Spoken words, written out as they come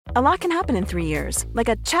A lot can happen in 3 years, like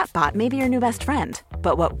a chatbot may be your new best friend.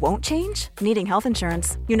 But what won't change? Needing health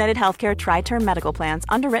insurance. United Healthcare Tri-Term Medical Plans,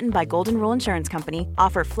 underwritten by Golden Rule Insurance Company,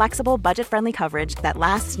 offer flexible, budget-friendly coverage that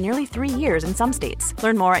lasts nearly 3 years in some states.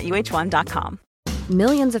 Learn more at uh1.com.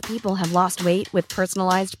 Millions of people have lost weight with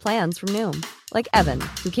personalized plans from Noom. Like Evan,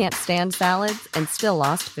 who can't stand salads and still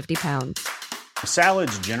lost 50 pounds.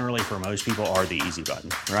 Salads generally for most people are the easy button,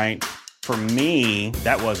 right? For me,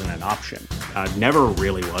 that wasn't an option. I never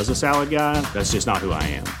really was a salad guy. That's just not who I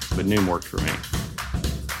am. But Noom worked for me.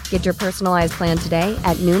 Get your personalized plan today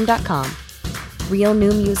at Noom.com. Real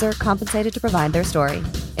Noom user compensated to provide their story.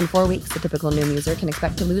 In 4 weeks, the typical Noom user can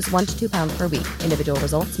expect to lose 1 to 2 pounds per week. Individual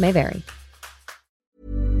results may vary.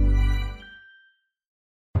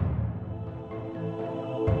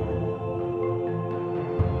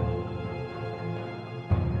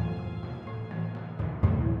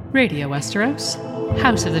 Radio Westeros,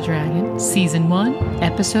 House of the Dragon, Season 1,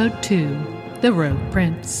 Episode 2, The Rogue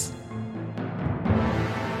Prince.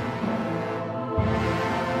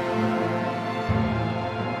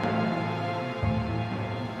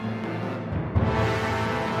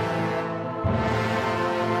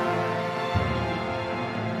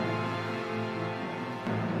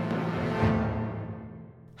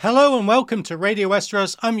 Hello and welcome to Radio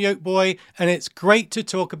Westeros. I'm Yolkboy, and it's great to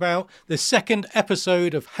talk about the second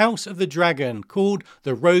episode of House of the Dragon called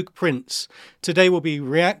The Rogue Prince. Today we'll be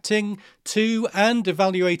reacting to and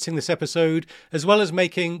evaluating this episode, as well as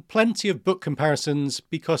making plenty of book comparisons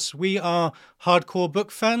because we are hardcore book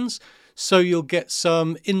fans. So you'll get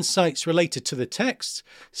some insights related to the text,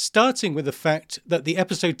 starting with the fact that the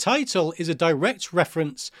episode title is a direct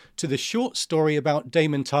reference to the short story about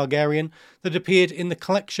Daemon Targaryen that appeared in the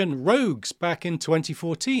collection Rogues back in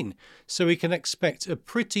 2014. So we can expect a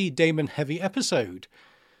pretty Daemon-heavy episode.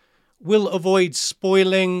 We'll avoid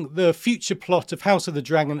spoiling the future plot of House of the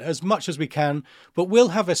Dragon as much as we can, but we'll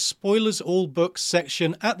have a spoilers all books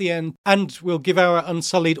section at the end, and we'll give our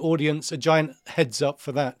unsullied audience a giant heads up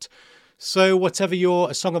for that. So whatever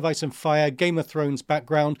your A Song of Ice and Fire, Game of Thrones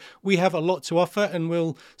background, we have a lot to offer, and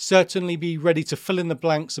we'll certainly be ready to fill in the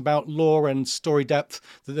blanks about lore and story depth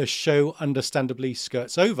that the show understandably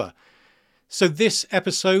skirts over. So this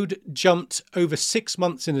episode jumped over 6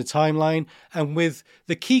 months in the timeline, and with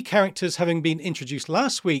the key characters having been introduced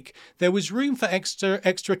last week, there was room for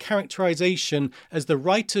extra characterization as the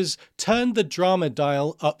writers turned the drama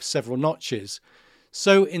dial up several notches.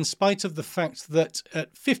 So in spite of the fact that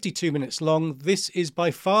at 52 minutes long, this is by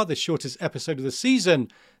far the shortest episode of the season,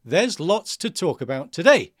 there's lots to talk about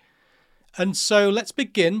today. And so let's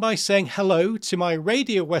begin by saying hello to my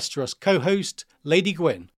Radio Westeros co-host, Lady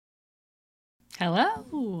Gwyn.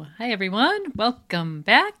 Hello. Hi, everyone. Welcome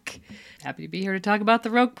back. Happy to be here to talk about The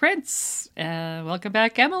Rogue Prince. Welcome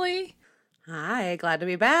back, Emily. Hi, glad to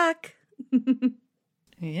be back.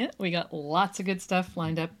 Yeah, we got lots of good stuff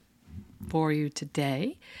lined up for you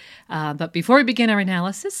today. But before we begin our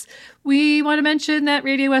analysis, we want to mention that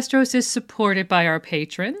Radio Westeros is supported by our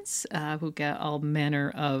patrons who get all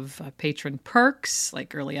manner of patron perks,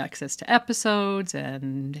 like early access to episodes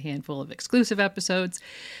and a handful of exclusive episodes.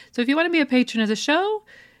 So if you want to be a patron of the show,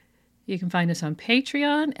 you can find us on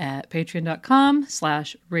Patreon at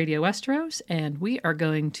patreon.com/Radio Westeros. And we are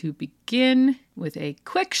going to begin with a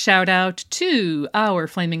quick shout out to our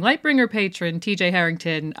Flaming Lightbringer patron, TJ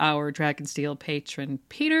Harrington, our Dragonsteel patron,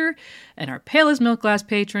 Peter, and our Pale as Milk Glass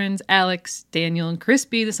patrons, Alex, Daniel, and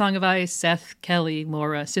Crispy, The Song of Ice, Seth, Kelly,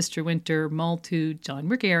 Laura, Sister Winter, Maltude, John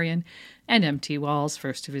Rigarian, and MT Walls,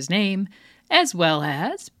 first of his name, as well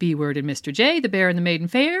as B-Word and Mr. J, the Bear and the Maiden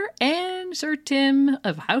Fair, and Sir Tim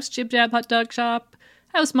of House Jib Jab Hot Dog Shop,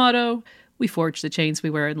 House Motto, We Forge the Chains We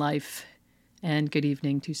Wear in Life, and good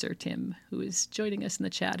evening to Sir Tim, who is joining us in the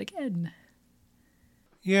chat again.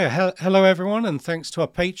 Yeah, hello everyone, and thanks to our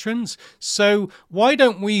patrons. So why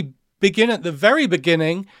don't we begin at the very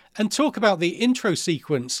beginning and talk about the intro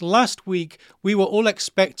sequence. Last week, we were all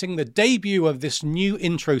expecting the debut of this new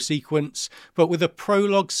intro sequence, but with a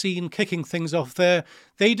prologue scene kicking things off there,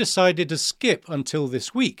 they decided to skip until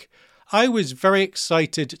this week. I was very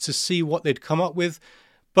excited to see what they'd come up with,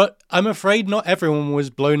 but I'm afraid not everyone was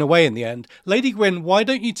blown away in the end. Lady Gwyn, why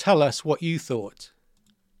don't you tell us what you thought?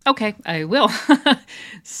 Okay, I will.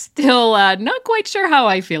 Still not quite sure how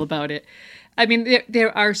I feel about it. I mean,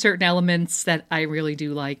 there are certain elements that I really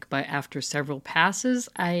do like, but after several passes,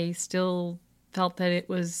 I still felt that it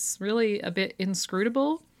was really a bit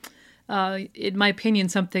inscrutable. In my opinion,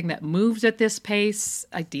 something that moves at this pace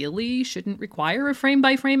ideally shouldn't require a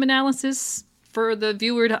frame-by-frame analysis for the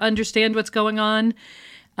viewer to understand what's going on.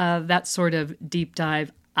 That sort of deep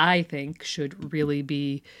dive, I think, should really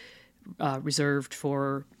be reserved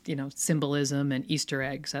for, symbolism and Easter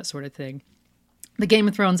eggs, that sort of thing. The Game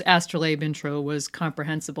of Thrones Astrolabe intro was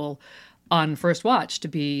comprehensible on first watch to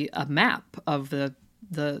be a map of the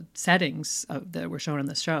settings that were shown in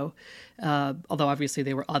the show, although obviously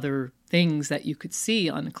there were other things that you could see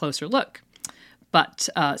on a closer look. But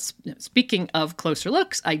speaking of closer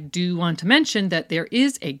looks, I do want to mention that there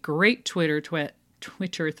is a great Twitter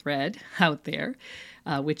thread out there,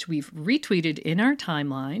 which we've retweeted in our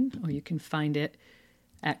timeline, or you can find it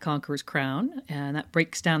at Conqueror's Crown, and that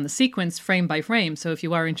breaks down the sequence frame by frame. So if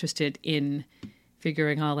you are interested in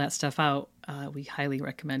figuring all that stuff out, we highly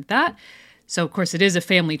recommend that. So, of course, it is a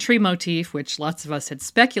family tree motif, which lots of us had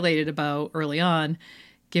speculated about early on,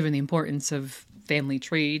 given the importance of family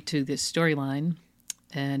tree to this storyline.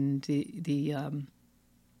 And the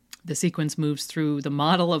sequence moves through the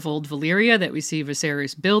model of old Valyria that we see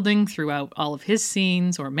Viserys building throughout all of his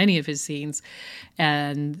scenes, or many of his scenes.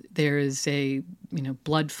 And there is a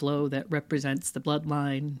blood flow that represents the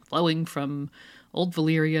bloodline flowing from old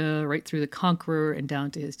Valyria right through the Conqueror and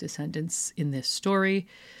down to his descendants in this story.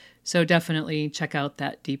 So definitely check out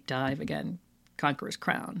that deep dive. Again, Conqueror's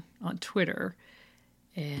Crown on Twitter.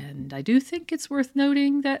 And I do think it's worth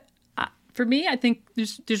noting that for me, I think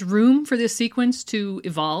there's room for this sequence to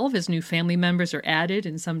evolve as new family members are added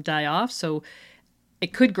and some die off. So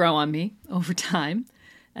it could grow on me over time.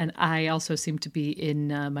 And I also seem to be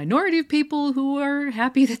in a minority of people who are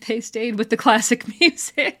happy that they stayed with the classic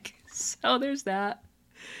music. So there's that.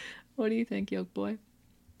 What do you think, Yoke Boy?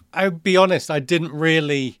 I'll be honest, I didn't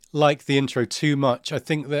really like the intro too much. I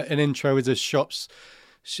think that an intro is a show's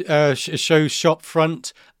shop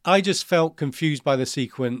front. I just felt confused by the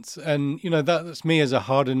sequence. And, that's me as a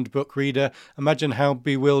hardened book reader. Imagine how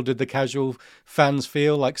bewildered the casual fans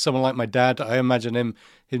feel. Like someone like my dad, I imagine him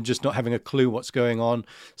just not having a clue what's going on.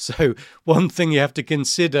 So one thing you have to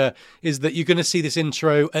consider is that you're going to see this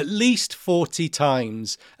intro at least 40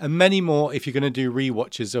 times and many more if you're going to do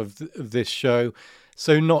rewatches of this show.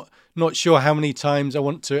 So not sure how many times I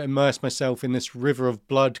want to immerse myself in this river of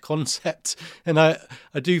blood concept. And I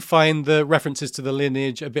do find the references to the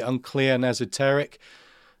lineage a bit unclear and esoteric.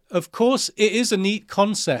 Of course, it is a neat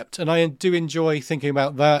concept, and I do enjoy thinking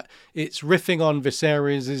about that. It's riffing on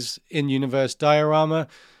Viserys' in-universe diorama,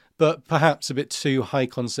 but perhaps a bit too high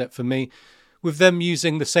concept for me. With them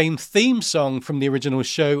using the same theme song from the original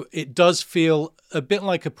show, it does feel a bit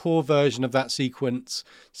like a poor version of that sequence.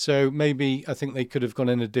 So maybe I think they could have gone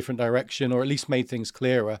in a different direction, or at least made things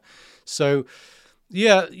clearer. So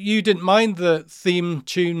yeah, you didn't mind the theme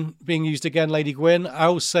tune being used again, Lady Gwyn.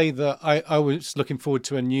 I'll say that I was looking forward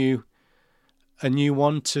to a new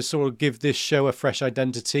one to sort of give this show a fresh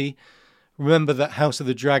identity. Remember that House of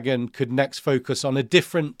the Dragon could next focus on a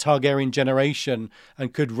different Targaryen generation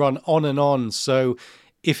and could run on and on. So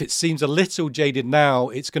if it seems a little jaded now,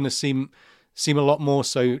 it's going to seem a lot more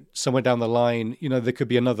so somewhere down the line. There could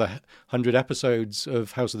be another 100 episodes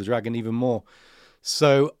of House of the Dragon, even more.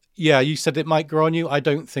 So yeah, you said it might grow on you. I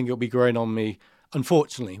don't think it'll be growing on me,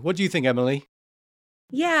 unfortunately. What do you think, Emily?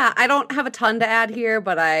 Yeah, I don't have a ton to add here,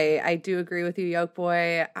 but I do agree with you, Yoke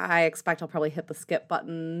Boy. I expect I'll probably hit the skip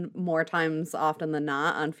button more times often than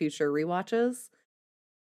not on future rewatches.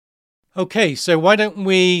 Okay, so why don't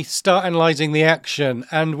we start analysing the action,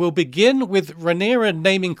 and we'll begin with Rhaenyra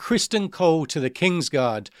naming Criston Cole to the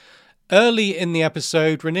Kingsguard. Early in the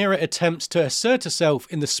episode, Rhaenyra attempts to assert herself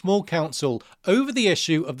in the small council over the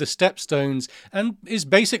issue of the Stepstones and is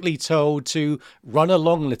basically told to run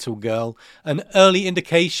along, little girl, an early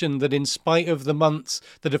indication that in spite of the months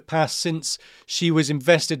that have passed since she was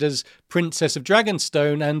invested as Princess of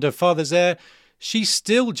Dragonstone and her father's heir, she's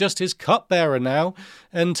still just his cupbearer now,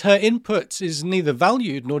 and her input is neither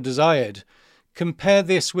valued nor desired. Compare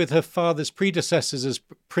this with her father's predecessors as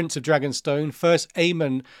Prince of Dragonstone, first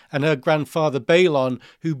Aemon and her grandfather Balon,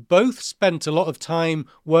 who both spent a lot of time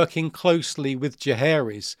working closely with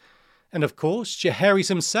Jaehaerys. And of course, Jaehaerys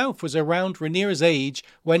himself was around Rhaenyra's age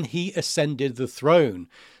when he ascended the throne.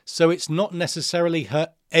 So it's not necessarily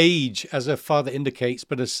her age, as her father indicates,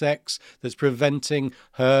 but a sex that's preventing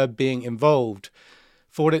her being involved.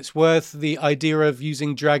 For what it's worth, the idea of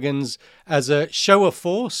using dragons as a show of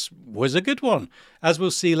force was a good one, as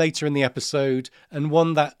we'll see later in the episode, and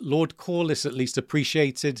one that Lord Corlys at least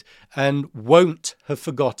appreciated and won't have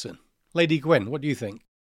forgotten. Lady Gwyn, what do you think?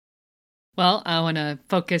 Well, I want to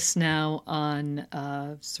focus now on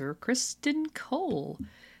Sir Criston Cole.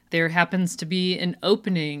 There happens to be an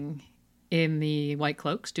opening in the White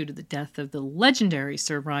Cloaks due to the death of the legendary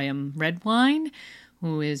Sir Ryam Redwine,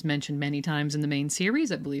 who is mentioned many times in the main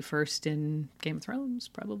series. I believe first in Game of Thrones,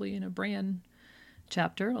 probably in a Bran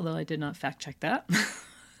chapter, although I did not fact check that.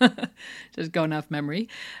 Just going off memory.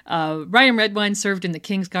 Ryan Redwine served in the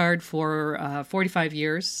Kingsguard for 45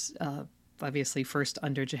 years, obviously first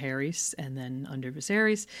under Jaehaerys and then under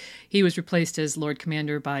Viserys. He was replaced as Lord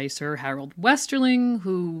Commander by Sir Harold Westerling,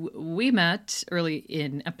 who we met early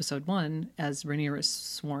in episode 1 as Rhaenyra's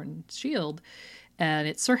sworn shield. And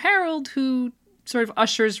it's Sir Harold who sort of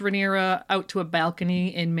ushers Rhaenyra out to a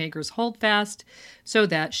balcony in Maegor's Holdfast so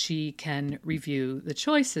that she can review the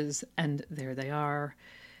choices. And there they are.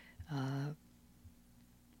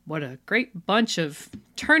 What a great bunch of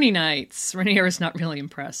tourney knights. Rhaenyra's not really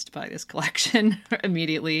impressed by this collection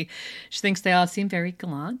immediately. She thinks they all seem very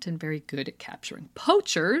gallant and very good at capturing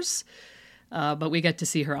poachers. But we get to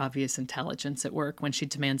see her obvious intelligence at work when she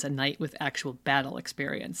demands a knight with actual battle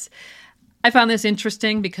experience. I found this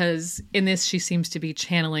interesting because in this she seems to be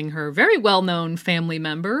channeling her very well-known family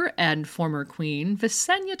member and former queen,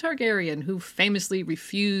 Visenya Targaryen, who famously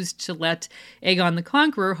refused to let Aegon the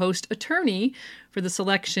Conqueror host a tourney for the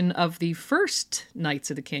selection of the first Knights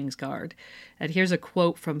of the Kingsguard. And here's a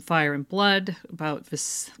quote from Fire and Blood about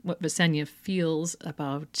what Visenya feels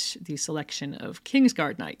about the selection of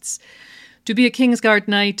Kingsguard Knights. To be a Kingsguard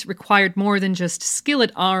Knight required more than just skill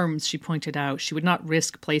at arms, she pointed out. She would not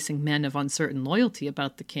risk placing men of uncertain loyalty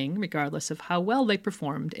about the king, regardless of how well they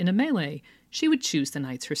performed in a melee. She would choose the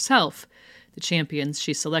knights herself. The champions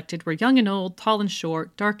she selected were young and old, tall and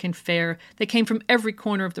short, dark and fair. They came from every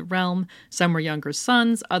corner of the realm. Some were younger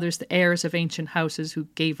sons, others the heirs of ancient houses who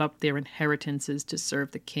gave up their inheritances to serve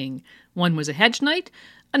the king. One was a hedge knight,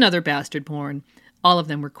 another bastard-born. All of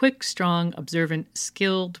them were quick, strong, observant,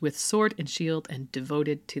 skilled with sword and shield, and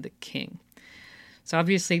devoted to the king. So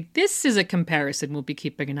obviously this is a comparison we'll be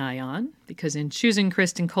keeping an eye on, because in choosing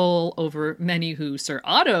Criston Cole over many who Sir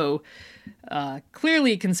Otto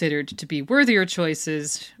clearly considered to be worthier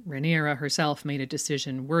choices, Rhaenyra herself made a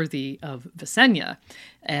decision worthy of Visenya.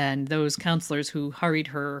 And those counselors who hurried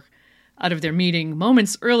her out of their meeting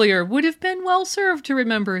moments earlier would have been well served to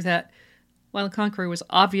remember that while the Conqueror was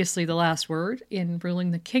obviously the last word in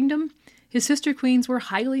ruling the kingdom, his sister queens were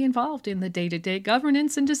highly involved in the day-to-day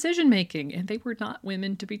governance and decision-making, and they were not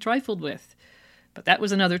women to be trifled with. But that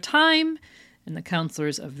was another time, and the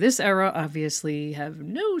counselors of this era obviously have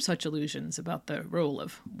no such illusions about the role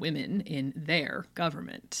of women in their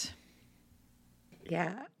government.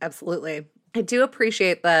 Yeah, absolutely. I do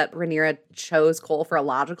appreciate that Rhaenyra chose Cole for a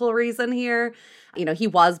logical reason here. You know, he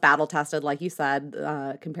was battle-tested, like you said,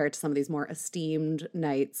 compared to some of these more esteemed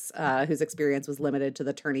knights whose experience was limited to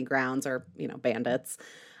the tourney grounds or, bandits.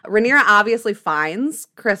 Rhaenyra obviously finds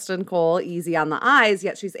Criston Cole easy on the eyes,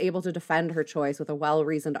 yet she's able to defend her choice with a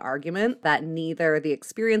well-reasoned argument that neither the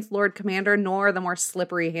experienced Lord Commander nor the more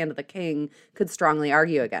slippery hand of the king could strongly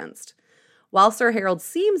argue against. While Sir Harold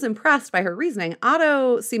seems impressed by her reasoning,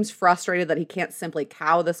 Otto seems frustrated that he can't simply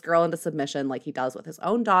cow this girl into submission like he does with his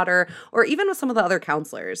own daughter, or even with some of the other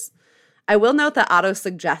counselors. I will note that Otto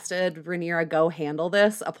suggested Rhaenyra go handle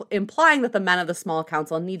this, implying that the men of the small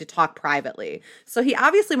council need to talk privately. So he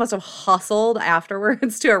obviously must have hustled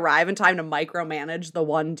afterwards to arrive in time to micromanage the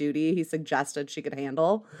one duty he suggested she could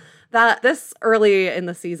handle. That this early in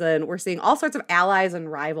the season, we're seeing all sorts of allies and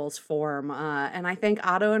rivals form. And I think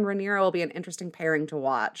Otto and Rhaenyra will be an interesting pairing to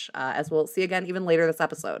watch, as we'll see again even later this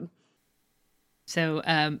episode. So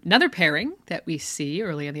another pairing that we see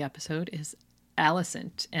early in the episode is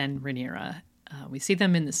Alicent and Rhaenyra. We see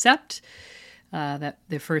them in the Sept. That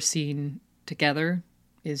their first scene together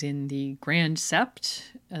is in the Grand Sept.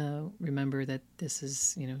 Remember that this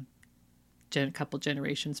is, a couple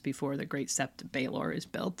generations before the Great Sept of Baelor is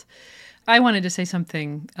built. I wanted to say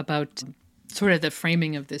something about sort of the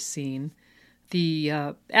framing of this scene.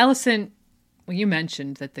 The Alicent, well, you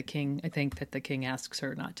mentioned that the king asks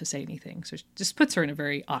her not to say anything. So it just puts her in a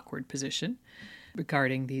very awkward position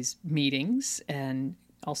regarding these meetings. And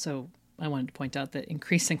also, I wanted to point out that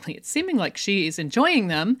increasingly it's seeming like she is enjoying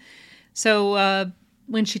them. So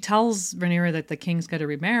when she tells Rhaenyra that the king's got to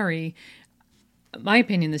remarry, in my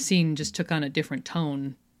opinion, the scene just took on a different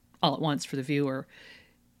tone all at once for the viewer.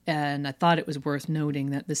 And I thought it was worth noting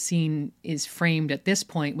that the scene is framed at this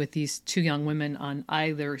point with these two young women on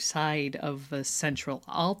either side of the central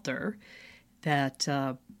altar that,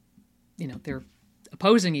 they're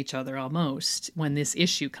opposing each other almost when this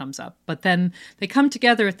issue comes up. But then they come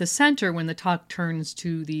together at the center when the talk turns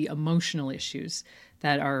to the emotional issues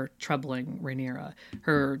that are troubling Rhaenyra.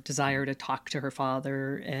 Her desire to talk to her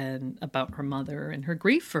father and about her mother and her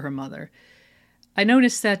grief for her mother. I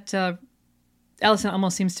noticed that Alicent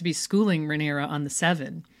almost seems to be schooling Rhaenyra on the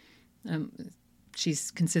Seven.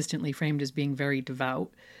 She's consistently framed as being very devout,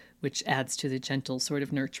 which adds to the gentle sort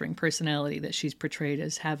of nurturing personality that she's portrayed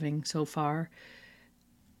as having so far.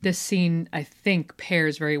 This scene, I think,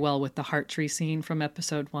 pairs very well with the heart tree scene from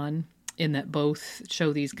episode 1, in that both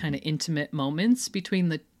show these kind of intimate moments between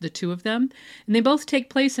the two of them. And they both take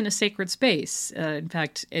place in a sacred space. In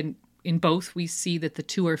fact, in both, we see that the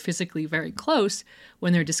two are physically very close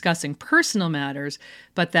when they're discussing personal matters,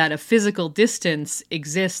 but that a physical distance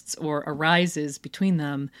exists or arises between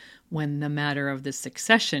them when the matter of the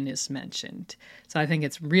succession is mentioned. So I think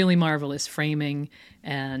it's really marvelous framing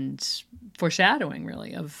and foreshadowing,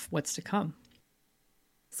 really, of what's to come.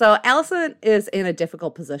 So Alicent is in a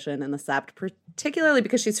difficult position in the Sept, particularly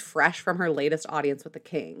because she's fresh from her latest audience with the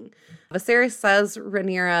king. Viserys says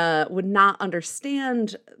Rhaenyra would not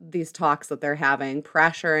understand these talks that they're having,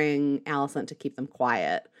 pressuring Alicent to keep them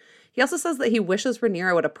quiet. He also says that he wishes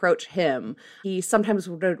Rhaenyra would approach him. He sometimes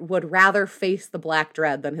would rather face the Black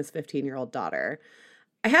Dread than his 15-year-old daughter.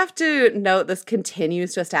 I have to note this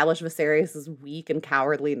continues to establish Viserys' weak and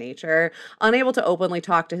cowardly nature, unable to openly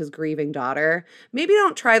talk to his grieving daughter. Maybe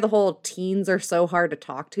don't try the whole teens are so hard to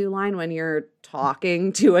talk to line when you're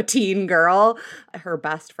talking to a teen girl, her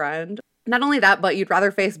best friend. Not only that, but you'd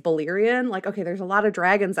rather face Balerion. Like, okay, there's a lot of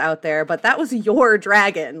dragons out there, but that was your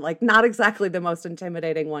dragon. Like, not exactly the most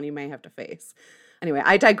intimidating one you may have to face. Anyway,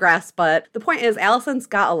 I digress, but the point is Alicent's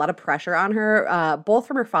got a lot of pressure on her, both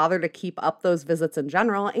from her father to keep up those visits in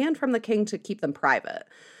general and from the king to keep them private.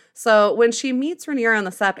 So when she meets Rhaenyra on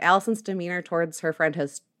the Sept, Alicent's demeanor towards her friend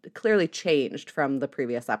has clearly changed from the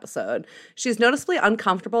previous episode. She's noticeably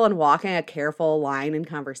uncomfortable and walking a careful line in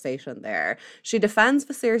conversation there. She defends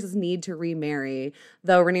Viserys' need to remarry,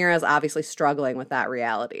 though Rhaenyra is obviously struggling with that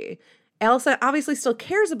reality. Alicent obviously still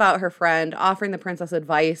cares about her friend, offering the princess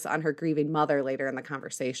advice on her grieving mother later in the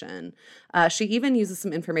conversation. She even uses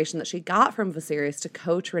some information that she got from Viserys to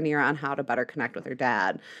coach Rhaenyra on how to better connect with her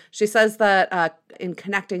dad. She says that in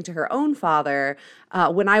connecting to her own father,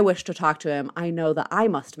 when I wish to talk to him, I know that I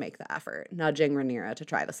must make the effort, nudging Rhaenyra to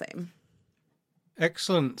try the same.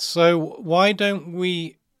 Excellent. So why don't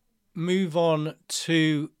we move on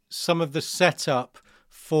to some of the setup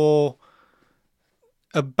for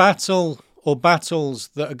a battle or battles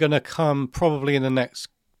that are going to come probably in the next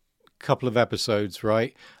couple of episodes,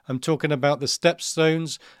 right? I'm talking about the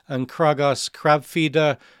Stepstones and Kragas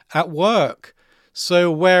Crabfeeder at work.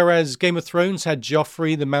 So whereas Game of Thrones had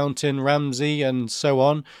Joffrey, the Mountain, Ramsay, and so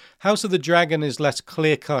on, House of the Dragon is less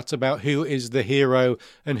clear-cut about who is the hero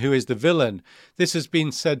and who is the villain. This has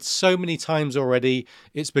been said so many times already,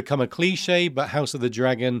 it's become a cliche, but House of the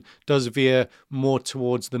Dragon does veer more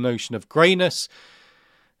towards the notion of greyness,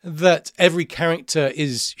 that every character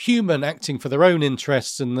is human, acting for their own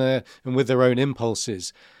interests and with their own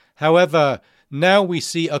impulses. However, now we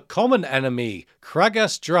see a common enemy,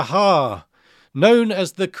 Kragas Drahar, known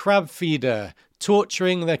as the Crab Feeder,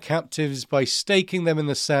 torturing their captives by staking them in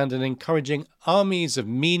the sand and encouraging armies of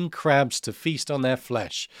mean crabs to feast on their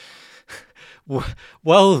flesh.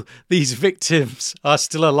 Well, these victims are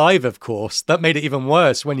still alive, of course. That made it even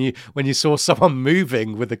worse when you saw someone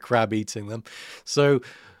moving with a crab eating them. So,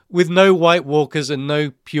 with no White Walkers and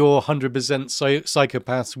no pure 100%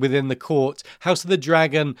 psychopaths within the court, House of the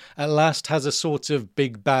Dragon at last has a sort of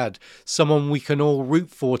big bad, someone we can all root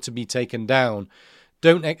for to be taken down.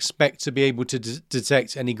 Don't expect to be able to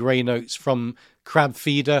detect any grey notes from Crab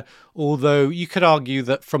Feeder, although you could argue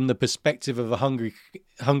that from the perspective of a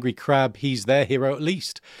hungry crab, he's their hero at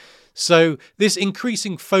least. So this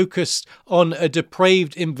increasing focus on a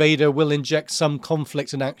depraved invader will inject some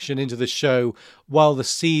conflict and action into the show, while the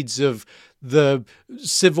seeds of the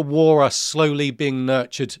civil war are slowly being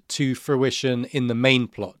nurtured to fruition in the main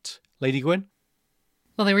plot. Lady Gwyn?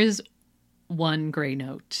 Well, there is one grey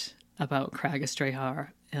note about Kragas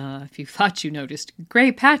Drahar. If you thought you noticed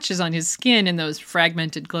grey patches on his skin in those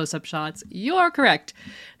fragmented close-up shots, you're correct.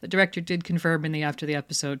 The director did confirm in the After the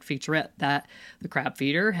Episode featurette that the Crab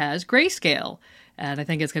Feeder has grayscale. And I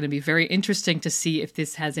think it's going to be very interesting to see if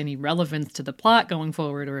this has any relevance to the plot going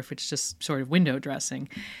forward or if it's just sort of window dressing.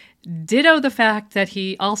 Ditto the fact that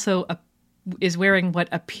he also is wearing what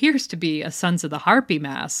appears to be a Sons of the Harpy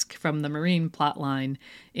mask from the Marine plotline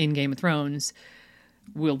in Game of Thrones.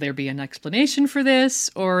 Will there be an explanation for this,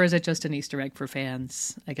 or is it just an Easter egg for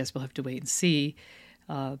fans? I guess we'll have to wait and see.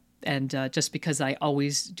 Just because I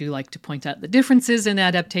always do like to point out the differences in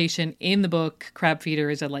adaptation, in the book, Crab Feeder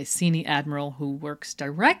is a Lyseni admiral who works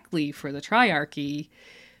directly for the Triarchy,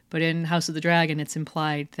 but in House of the Dragon it's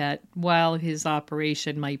implied that while his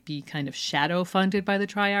operation might be kind of shadow funded by the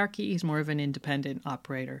Triarchy, he's more of an independent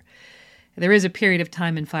operator. There is a period of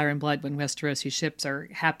time in Fire and Blood when Westerosi ships are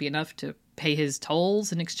happy enough to pay his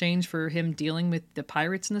tolls in exchange for him dealing with the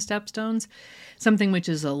pirates in the Stepstones, something which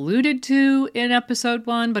is alluded to in episode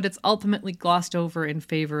 1, but it's ultimately glossed over in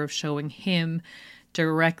favor of showing him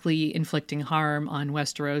directly inflicting harm on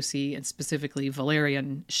Westerosi and specifically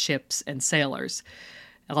Valyrian ships and sailors.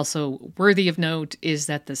 Also worthy of note is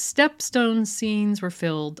that the Stepstone scenes were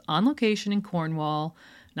filmed on location in Cornwall,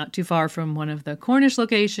 not too far from one of the Cornish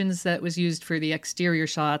locations that was used for the exterior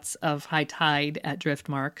shots of High Tide at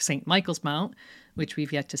Driftmark, St. Michael's Mount, which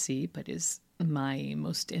we've yet to see, but is my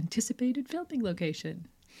most anticipated filming location.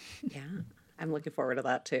 Yeah, I'm looking forward to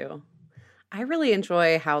that too. I really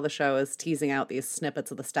enjoy how the show is teasing out these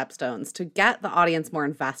snippets of the Stepstones to get the audience more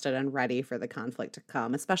invested and ready for the conflict to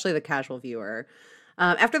come, especially the casual viewer.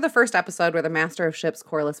 After the first episode where the Master of Ships,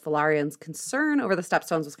 Corlys Velarion's concern over the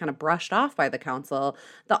Stepstones was kind of brushed off by the council,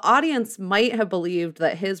 the audience might have believed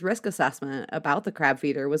that his risk assessment about the crab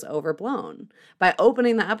feeder was overblown. By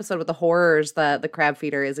opening the episode with the horrors that the crab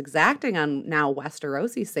feeder is exacting on now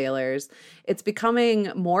Westerosi sailors, it's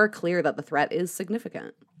becoming more clear that the threat is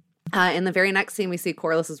significant. In the very next scene, we see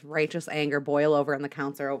Corlys's righteous anger boil over in the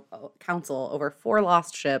council over 4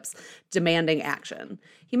 lost ships demanding action.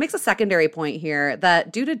 He makes a secondary point here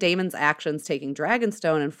that due to Daemon's actions taking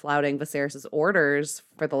Dragonstone and flouting Viserys' orders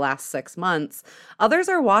for the last 6 months, others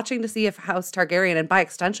are watching to see if House Targaryen, and by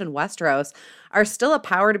extension Westeros, are still a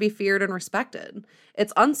power to be feared and respected.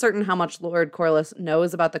 It's uncertain how much Lord Corlys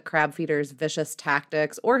knows about the crab feeder's vicious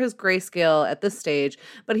tactics or his grayscale at this stage,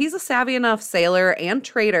 but he's a savvy enough sailor and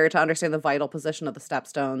trader to understand the vital position of the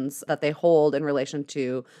Stepstones that they hold in relation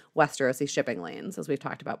to Westerosi shipping lanes, as we've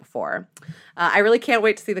talked about before. I really can't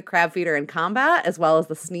wait to see the crab feeder in combat, as well as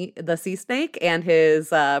the sea snake and his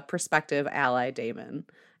prospective ally Daemon.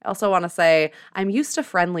 I also want to say I'm used to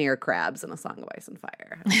friendlier crabs in A Song of Ice and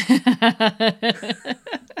Fire.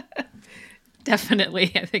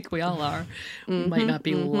 Definitely. I think we all are. We might not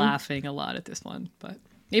be laughing a lot at this one, but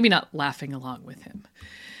maybe not laughing along with him.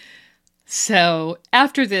 So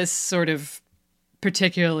after this sort of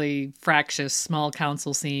particularly fractious small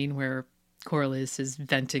council scene where Corlys is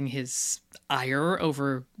venting his ire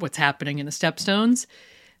over what's happening in the Stepstones,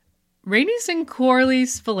 Rhaenys and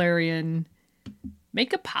Corlys Velaryon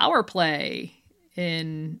make a power play.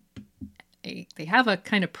 They have a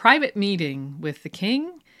kind of private meeting with the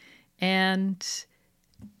king, and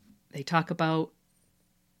they talk about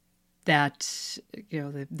that,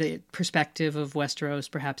 the perspective of Westeros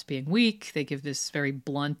perhaps being weak. They give this very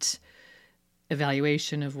blunt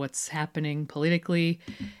evaluation of what's happening politically.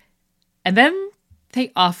 And then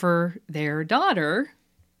they offer their daughter,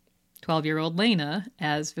 12-year-old Laena,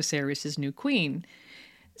 as Viserys' new queen.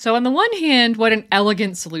 So on the one hand, what an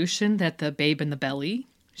elegant solution that the babe in the belly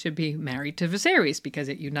should be married to Viserys, because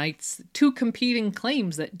it unites 2 competing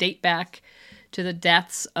claims that date back to the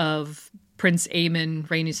deaths of Prince Aemon,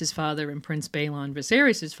 Rhaenys' father, and Prince Baelon,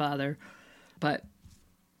 Viserys' father. But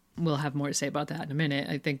we'll have more to say about that in a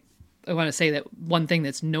minute. I want to say that one thing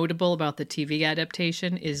that's notable about the TV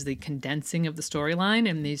adaptation is the condensing of the storyline,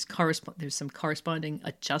 and there's some corresponding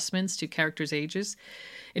adjustments to characters' ages.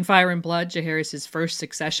 In Fire and Blood, Jaehaerys' first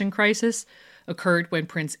succession crisis occurred when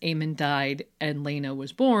Prince Aemon died and Laena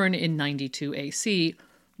was born in 92 AC,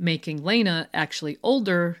 making Laena actually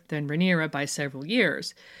older than Rhaenyra by several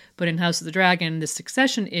years. But in House of the Dragon, the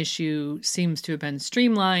succession issue seems to have been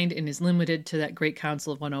streamlined and is limited to that Great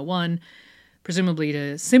Council of 101, presumably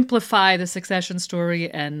to simplify the succession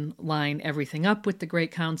story and line everything up with the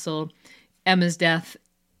Great Council. Emma's death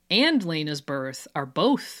and Laena's birth are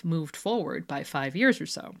both moved forward by 5 years or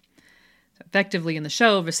so. Effectively in the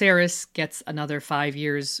show, Viserys gets another 5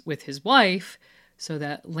 years with his wife, so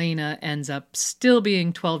that Laena ends up still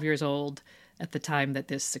being 12 years old at the time that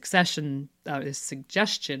this suggestion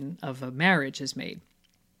of a marriage is made.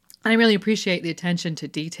 I really appreciate the attention to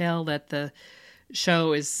detail that the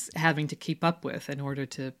show is having to keep up with in order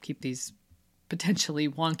to keep these potentially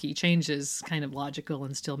wonky changes kind of logical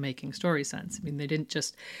and still making story sense. I mean, they didn't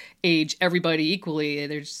just age everybody equally.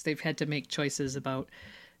 They've had to make choices about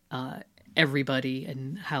everybody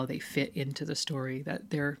and how they fit into the story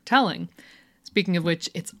that they're telling. Speaking of which,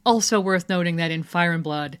 it's also worth noting that in Fire and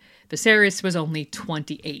Blood, Viserys was only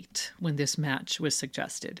 28 when this match was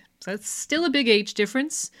suggested. So that's still a big age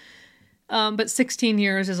difference. But 16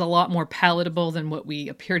 years is a lot more palatable than what we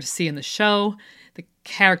appear to see in the show. The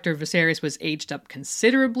character of Viserys was aged up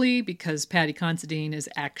considerably because Paddy Considine is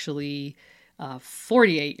actually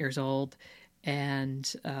 48 years old.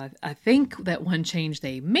 And I think that one change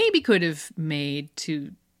they maybe could have made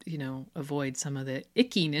to avoid some of the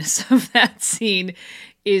ickiness of that scene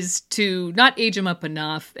is to not age him up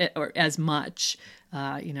enough or as much.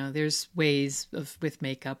 There's ways with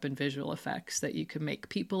makeup and visual effects that you can make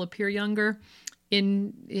people appear younger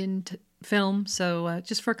in film. So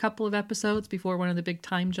just for a couple of episodes before one of the big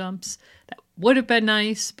time jumps, that would have been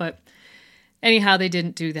nice. But anyhow, they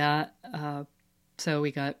didn't do that. So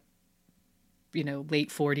we got, late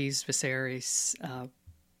 40s Viserys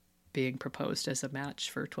being proposed as a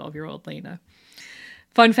match for 12-year-old Laena.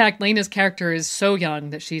 Fun fact, Laena's character is so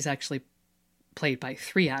young that she's actually played by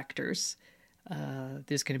 3 actors.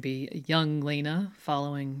 There's going to be a young Laena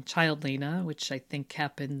following child Laena, which I think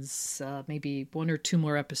happens maybe 1 or 2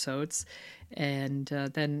 more episodes. And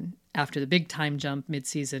then after the big time jump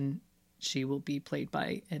mid-season, she will be played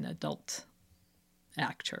by an adult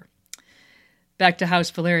actor. Back to House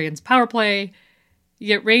Valyrian's power play. You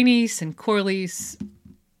get Rhaenys and Corlys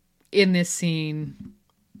in this scene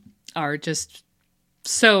are just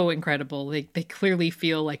so incredible. They clearly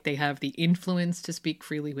feel like they have the influence to speak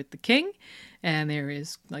freely with the king. And there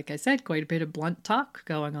is, like I said, quite a bit of blunt talk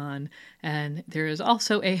going on. And there is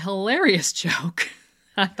also a hilarious joke.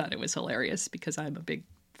 I thought it was hilarious because I'm a big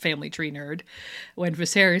family tree nerd. When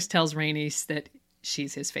Viserys tells Rhaenys that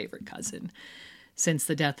she's his favorite cousin. Since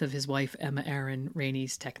the death of his wife, Aemma Arryn,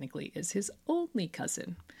 Rhaenys technically is his only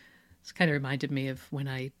cousin. This kind of reminded me of when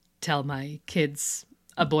I tell my kids,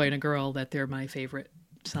 a boy and a girl, that they're my favorite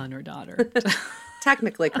son or daughter.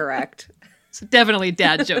 Technically correct. It's definitely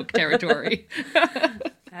dad joke territory.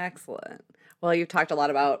 Excellent. Well, you've talked a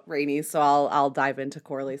lot about Rhaenys, so I'll dive into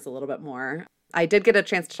Corlys a little bit more. I did get a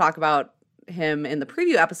chance to talk about him in the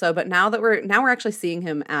preview episode, but now we're actually seeing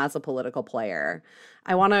him as a political player.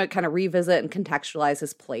 I want to kind of revisit and contextualize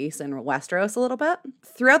his place in Westeros a little bit.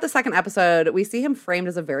 Throughout the second episode, we see him framed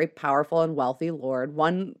as a very powerful and wealthy lord,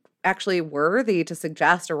 one actually worthy to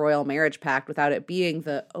suggest a royal marriage pact without it being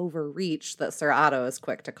the overreach that Sir Otto is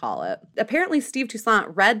quick to call it. Apparently, Steve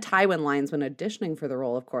Toussaint read Tywin lines when auditioning for the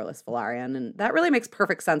role of Corlys Velaryon, and that really makes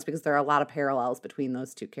perfect sense because there are a lot of parallels between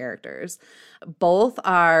those two characters. Both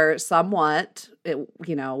are somewhat,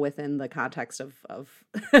 within the context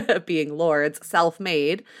of being lords,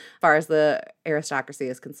 self-made as far as the aristocracy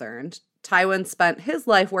is concerned. Tywin spent his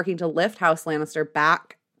life working to lift House Lannister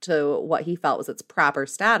back to what he felt was its proper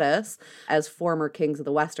status as former kings of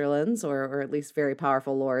the Westerlands, or at least very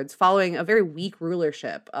powerful lords, following a very weak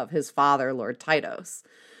rulership of his father, Lord Tytos.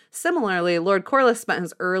 Similarly, Lord Corlys spent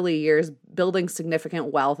his early years building significant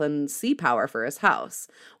wealth and sea power for his house.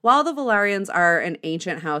 While the Velaryons are an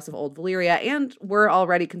ancient house of Old Valyria and were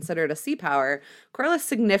already considered a sea power, Corlys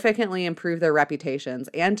significantly improved their reputations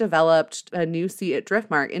and developed a new seat at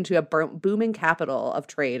Driftmark into a booming capital of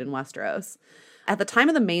trade in Westeros. At the time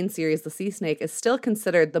of the main series, the Sea Snake is still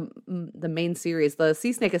considered the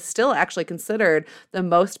Sea Snake is still actually considered the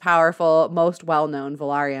most powerful, most well-known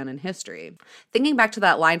Velaryon in history. Thinking back to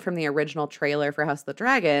that line from the original trailer for House of the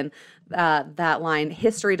Dragon, that line,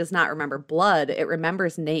 "History does not remember blood, it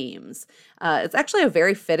remembers names." It's actually a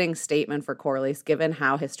very fitting statement for Corlys, given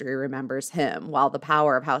how history remembers him, while the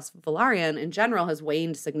power of House Velaryon in general has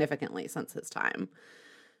waned significantly since his time.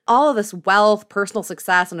 All of this wealth, personal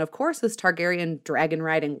success, and of course his Targaryen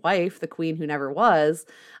dragon-riding wife, the queen who never was,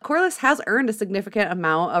 Corlys has earned a significant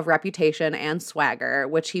amount of reputation and swagger,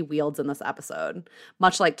 which he wields in this episode.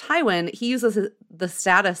 Much like Tywin, he uses the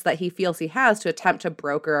status that he feels he has to attempt to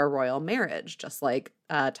broker a royal marriage, just like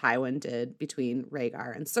Tywin did between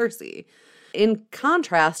Rhaegar and Cersei. In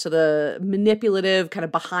contrast to the manipulative, kind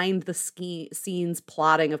of behind-the-scenes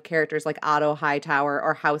plotting of characters like Otto Hightower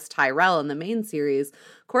or House Tyrell in the main series,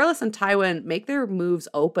 Corlys and Tywin make their moves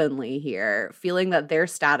openly here, feeling that their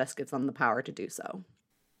status gives them the power to do so.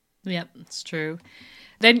 Yep, it's true.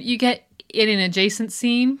 Then you get in an adjacent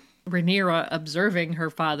scene, Rhaenyra observing her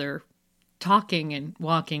father talking and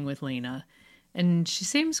walking with Laena, and she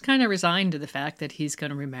seems kind of resigned to the fact that he's going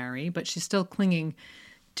to remarry, but she's still clinging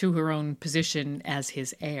to her own position as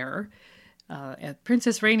his heir.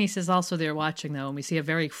 Princess Rhaenys is also there watching, though, and we see a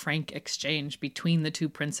very frank exchange between the two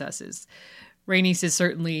princesses. Rhaenys is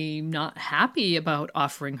certainly not happy about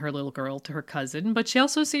offering her little girl to her cousin, but she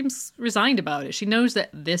also seems resigned about it. She knows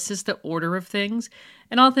that this is the order of things,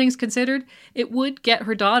 and all things considered, it would get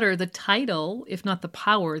her daughter the title, if not the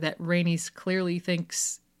power, that Rhaenys clearly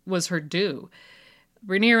thinks was her due.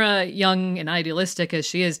 Rhaenyra, young and idealistic as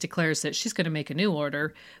she is, declares that she's going to make a new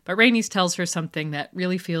order, but Rhaenys tells her something that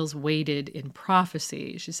really feels weighted in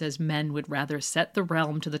prophecy. She says men would rather set the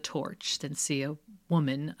realm to the torch than see a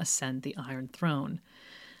woman ascend the Iron Throne.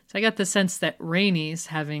 So I got the sense that Rhaenys,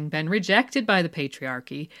 having been rejected by the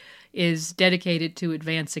patriarchy, is dedicated to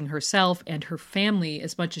advancing herself and her family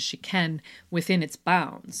as much as she can within its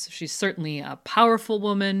bounds. She's certainly a powerful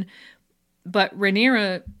woman, but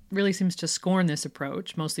Rhaenyra really seems to scorn this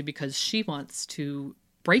approach, mostly because she wants to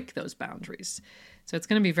break those boundaries. So it's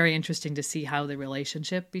going to be very interesting to see how the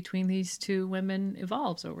relationship between these two women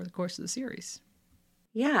evolves over the course of the series.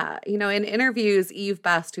 Yeah. In interviews, Eve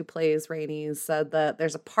Best, who plays Rhaenys, said that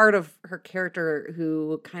there's a part of her character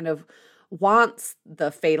who kind of wants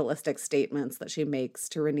the fatalistic statements that she makes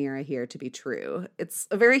to Rhaenyra here to be true. It's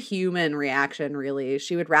a very human reaction, really.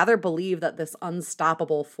 She would rather believe that this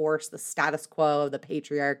unstoppable force, the status quo of the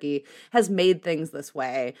patriarchy, has made things this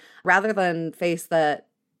way, rather than face that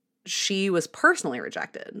she was personally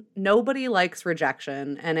rejected. Nobody likes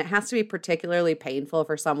rejection, and it has to be particularly painful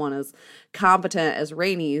for someone as competent as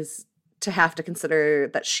Rhaenys to have to consider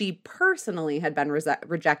that she personally had been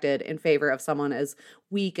rejected in favor of someone as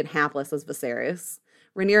weak and hapless as Viserys.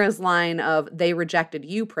 Rhaenyra's line of, "They rejected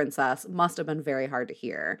you, princess," must have been very hard to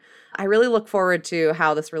hear. I really look forward to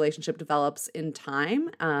how this relationship develops in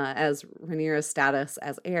time, as Rhaenyra's status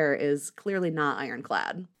as heir is clearly not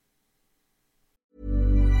ironclad.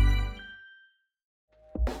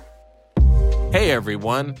 Hey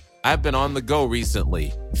everyone, I've been on the go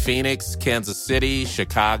recently. Phoenix, Kansas City,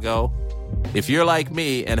 Chicago. If you're like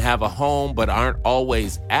me and have a home but aren't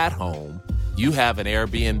always at home, you have an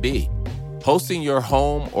Airbnb. Hosting your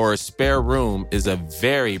home or a spare room is a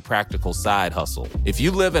very practical side hustle. If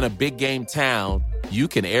you live in a big game town, you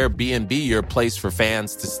can Airbnb your place for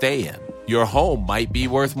fans to stay in. Your home might be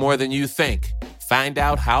worth more than you think. Find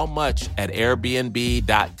out how much at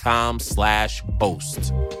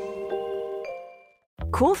airbnb.com/host.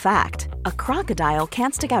 Cool fact, a crocodile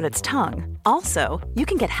can't stick out its tongue. Also, you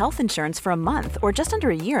can get health insurance for a month or just under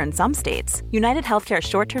a year in some states. United Healthcare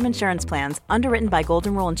short-term insurance plans, underwritten by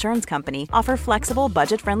Golden Rule Insurance Company, offer flexible,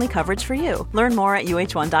 budget-friendly coverage for you. Learn more at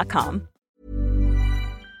uh1.com.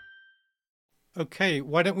 Okay,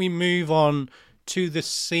 why don't we move on to the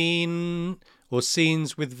scene or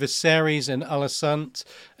scenes with Viserys and Alicent.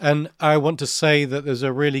 And I want to say that there's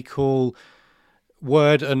a really cool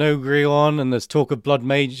word Onogrion, and there's talk of blood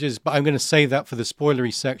mages, but I'm going to say that for the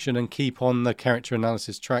spoilery section and keep on the character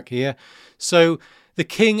analysis track here. So the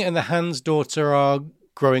king and the Hand's daughter are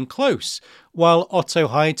growing close. While Otto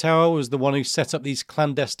Hightower was the one who set up these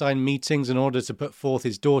clandestine meetings in order to put forth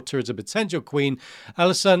his daughter as a potential queen,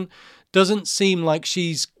 Alicent doesn't seem like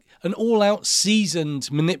she's an all-out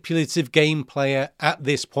seasoned manipulative game player at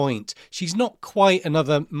this point. She's not quite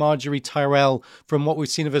another Margaery Tyrell from what we've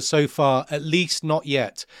seen of her so far, at least not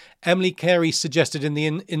yet. Emily Carey suggested in the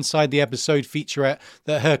Inside the Episode featurette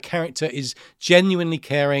that her character is genuinely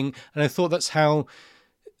caring, and I thought that's how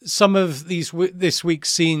some of this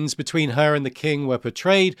week's scenes between her and the king were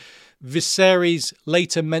portrayed. Viserys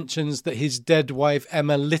later mentions that his dead wife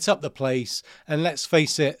Emma lit up the place, and let's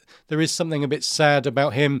face it, there is something a bit sad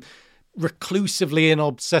about him reclusively and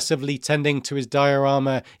obsessively tending to his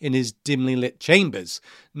diorama in his dimly lit chambers.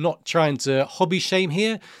 Not trying to hobby shame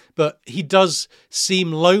here, but he does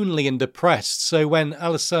seem lonely and depressed, so when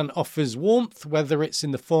Alicent offers warmth, whether it's in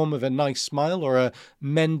the form of a nice smile or a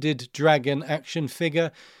mended dragon action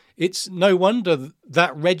figure, it's no wonder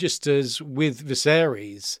that registers with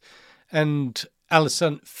Viserys. And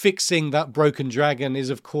Alicent fixing that broken dragon is,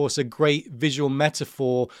 of course, a great visual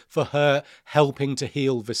metaphor for her helping to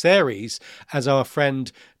heal Viserys, as our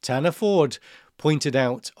friend Tanner Ford pointed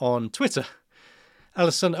out on Twitter.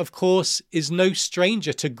 Alicent, of course, is no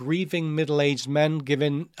stranger to grieving middle-aged men,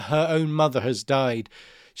 given her own mother has died.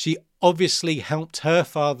 She obviously helped her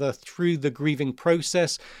father through the grieving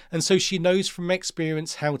process, and so she knows from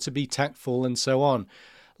experience how to be tactful and so on.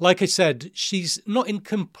 Like I said, she's not in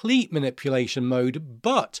complete manipulation mode,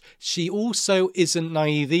 but she also isn't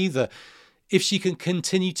naive either. If she can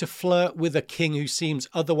continue to flirt with a king who seems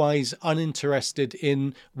otherwise uninterested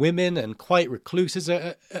in women and quite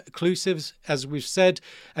reclusive, as we've said,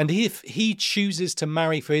 and if he chooses to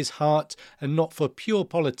marry for his heart and not for pure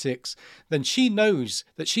politics, then she knows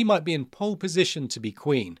that she might be in pole position to be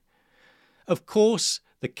queen. Of course,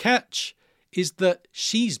 the catch is that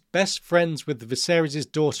she's best friends with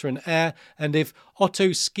Viserys' daughter and heir, and if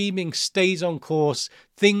Otto's scheming stays on course,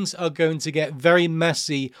 things are going to get very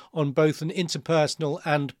messy on both an interpersonal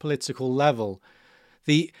and political level.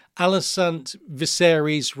 The Alicent,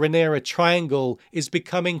 Viserys, Rhaenyra triangle is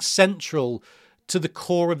becoming central to the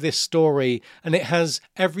core of this story, and it has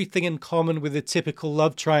everything in common with the typical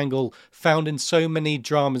love triangle found in so many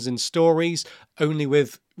dramas and stories, only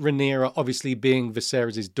with Rhaenyra obviously being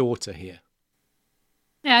Viserys' daughter here.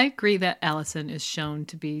 Yeah, I agree that Alicent is shown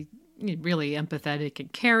to be really empathetic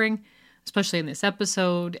and caring, especially in this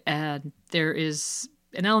episode. And there is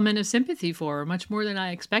an element of sympathy for her, much more than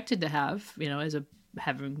I expected to have.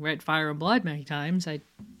 Having read Fire and Blood many times, I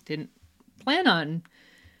didn't plan on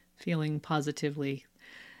feeling positively.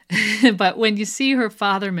 But when you see her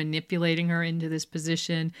father manipulating her into this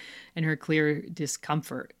position and her clear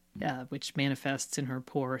discomfort, which manifests in her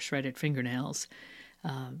poor shredded fingernails,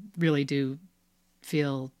 really do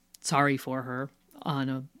feel sorry for her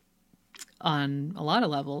on a lot of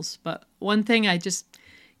levels. But one thing I just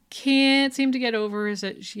can't seem to get over is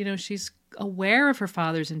that she's aware of her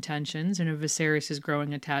father's intentions and of Viserys'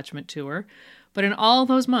 growing attachment to her, but in all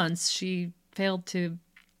those months she failed to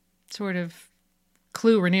sort of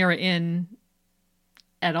clue Rhaenyra in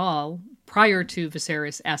at all prior to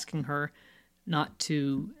Viserys asking her not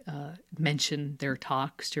to mention their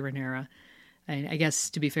talks to Rhaenyra. And I guess,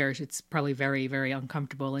 to be fair, it's probably very, very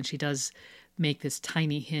uncomfortable, and she does make this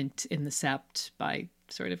tiny hint in the Sept by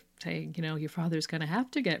sort of saying, your father's going to have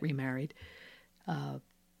to get remarried.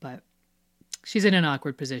 But she's in an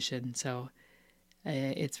awkward position, so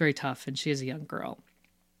it's very tough, and she is a young girl.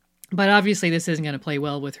 But obviously this isn't going to play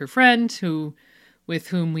well with her friend, with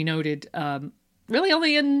whom we noted really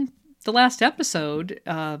only in the last episode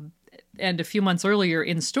and a few months earlier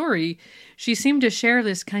in story, she seemed to share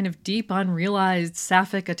this kind of deep, unrealized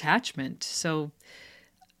sapphic attachment. So,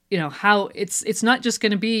 how it's not just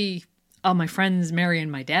going to be, oh, my friend's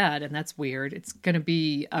marrying my dad, and that's weird. It's going to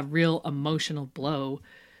be a real emotional blow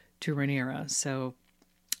to Rhaenyra. So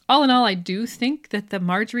all in all, I do think that the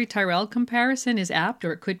Margaery Tyrell comparison is apt,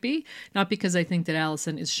 or it could be, not because I think that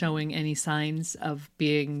Alicent is showing any signs of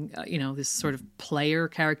being, this sort of player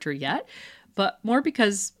character yet, but more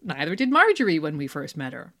because neither did Margaery when we first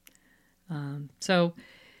met her. So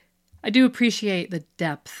I do appreciate the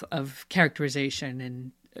depth of characterization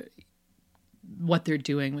and what they're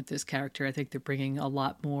doing with this character. I think they're bringing a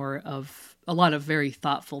lot of very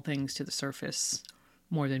thoughtful things to the surface,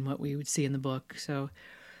 more than what we would see in the book. So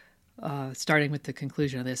starting with the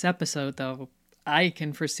conclusion of this episode, though, I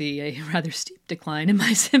can foresee a rather steep decline in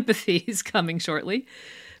my sympathies coming shortly.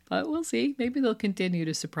 But we'll see. Maybe they'll continue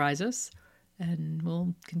to surprise us, and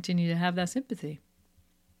we'll continue to have that sympathy.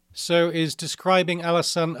 So is describing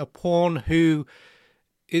Alicent a pawn who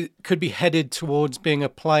could be headed towards being a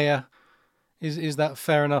player? Is that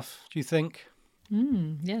fair enough, do you think?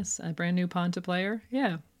 Yes, a brand new pawn to player.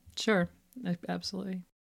 Yeah, sure. Absolutely.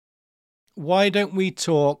 Why don't we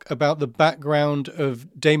talk about the background of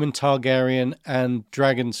Daemon Targaryen and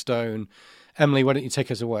Dragonstone? Emily, why don't you take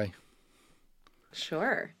us away?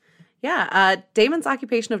 Sure. Yeah, Daemon's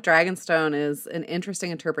occupation of Dragonstone is an interesting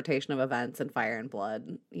interpretation of events in Fire and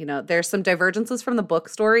Blood. There's some divergences from the book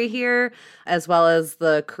story here, as well as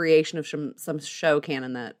the creation of some show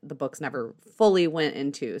canon that the books never fully went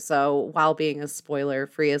into. So while being as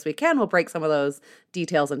spoiler-free as we can, we'll break some of those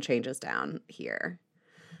details and changes down here.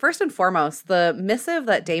 First and foremost, the missive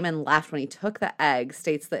that Daemon left when he took the egg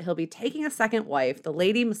states that he'll be taking a second wife, the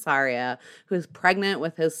Lady Mysaria, who is pregnant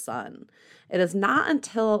with his son. It is not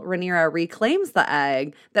until Rhaenyra reclaims the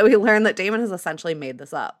egg that we learn that Daemon has essentially made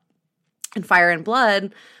this up. In Fire and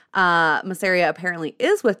Blood, Mysaria apparently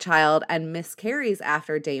is with child and miscarries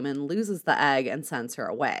after Daemon loses the egg and sends her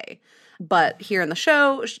away. But here in the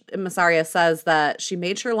show, Mysaria says that she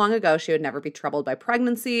made sure long ago she would never be troubled by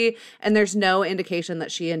pregnancy, and there's no indication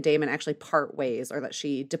that she and Daemon actually part ways or that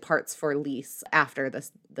she departs for Lys after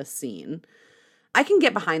this scene. I can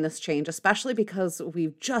get behind this change, especially because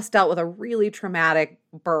we've just dealt with a really traumatic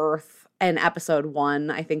birth in episode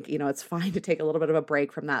 1. I think, it's fine to take a little bit of a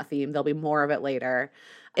break from that theme. There'll be more of it later.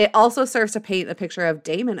 It also serves to paint the picture of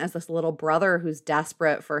Daemon as this little brother who's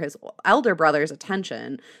desperate for his elder brother's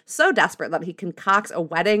attention. So desperate that he concocts a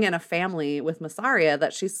wedding and a family with Mysaria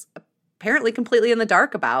that she's apparently completely in the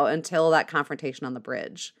dark about until that confrontation on the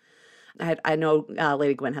bridge. I know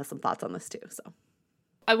Lady Gwyn has some thoughts on this too, so.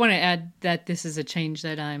 I want to add that this is a change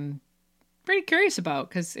that I'm pretty curious about,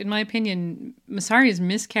 because in my opinion, Mysaria's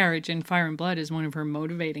miscarriage in Fire and Blood is one of her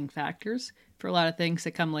motivating factors for a lot of things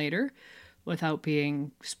that come later. Without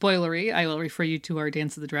being spoilery, I will refer you to our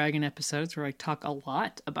Dance of the Dragon episodes where I talk a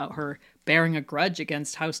lot about her bearing a grudge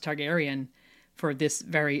against House Targaryen for this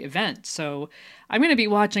very event. So I'm going to be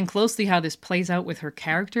watching closely how this plays out with her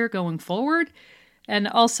character going forward. And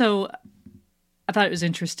also, I thought it was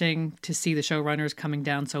interesting to see the showrunners coming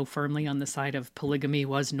down so firmly on the side of polygamy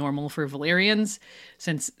was normal for Valyrians,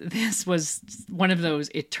 since this was one of those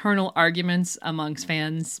eternal arguments amongst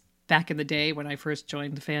fans back in the day when I first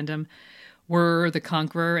joined the fandom, Were the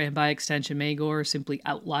Conqueror and by extension Maegor simply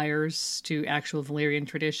outliers to actual Valyrian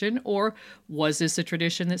tradition, or was this a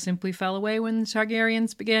tradition that simply fell away when the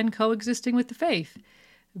Targaryens began coexisting with the faith?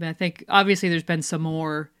 I think obviously there's been some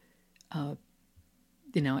more,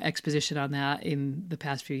 exposition on that in the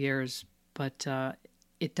past few years, but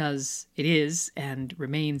it is and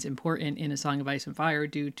remains important in A Song of Ice and Fire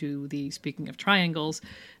due to speaking of triangles,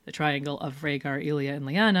 the triangle of Rhaegar, Elia, and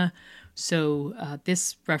Lyanna. So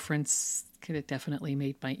this reference could have definitely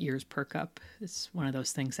made my ears perk up. It's one of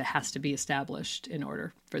those things that has to be established in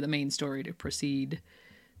order for the main story to proceed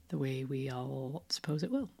the way we all suppose it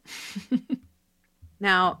will.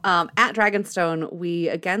 Now, at Dragonstone, we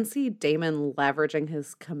again see Daemon leveraging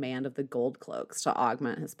his command of the Gold Cloaks to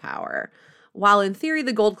augment his power. While in theory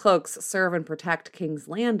the Gold Cloaks serve and protect King's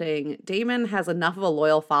Landing, Daemon has enough of a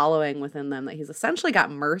loyal following within them that he's essentially got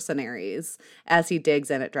mercenaries as he digs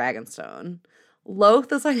in at Dragonstone.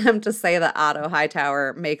 Loath as I am to say that Otto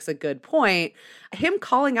Hightower makes a good point, him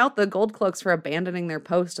calling out the Gold Cloaks for abandoning their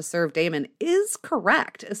post to serve Daemon is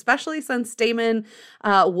correct, especially since Daemon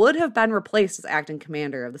would have been replaced as acting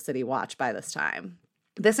commander of the City Watch by this time.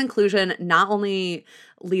 This inclusion not only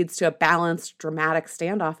leads to a balanced, dramatic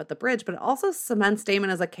standoff at the bridge, but it also cements Daemon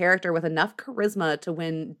as a character with enough charisma to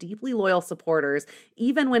win deeply loyal supporters,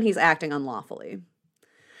 even when he's acting unlawfully.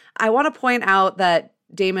 I want to point out that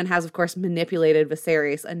Daemon has, of course, manipulated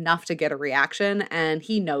Viserys enough to get a reaction, and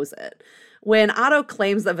he knows it. When Otto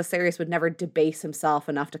claims that Viserys would never debase himself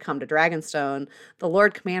enough to come to Dragonstone, the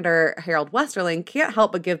Lord Commander Harold Westerling can't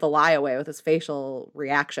help but give the lie away with his facial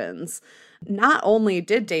reactions. Not only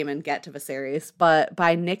did Daemon get to Viserys, but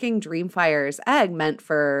by nicking Dreamfire's egg meant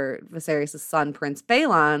for Viserys' son, Prince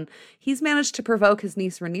Baelon, he's managed to provoke his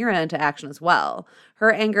niece Rhaenyra into action as well.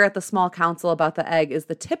 Her anger at the small council about the egg is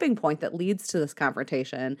the tipping point that leads to this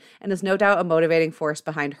confrontation, and is no doubt a motivating force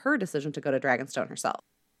behind her decision to go to Dragonstone herself.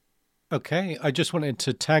 Okay, I just wanted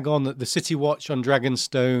to tag on that the City Watch on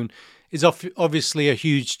Dragonstone is obviously a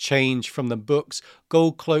huge change from the books.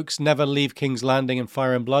 Gold Cloaks never leave King's Landing and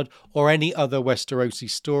Fire and Blood or any other Westerosi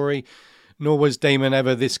story, nor was Daemon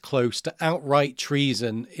ever this close to outright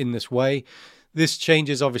treason in this way. This change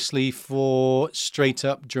is obviously for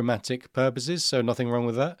straight-up dramatic purposes, so nothing wrong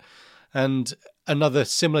with that. And another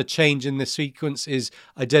similar change in this sequence is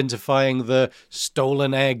identifying the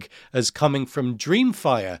stolen egg as coming from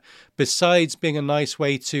Dreamfire. Besides being a nice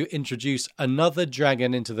way to introduce another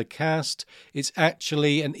dragon into the cast, it's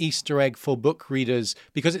actually an Easter egg for book readers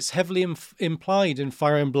because it's heavily implied in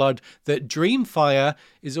Fire and Blood that Dreamfire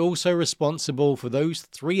is also responsible for those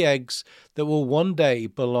 3 eggs that will one day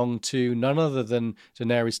belong to none other than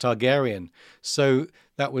Daenerys Targaryen. So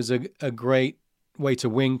that was a great way to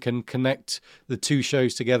wink and connect the 2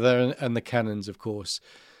 shows together and the canons, of course.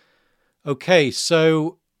 Okay,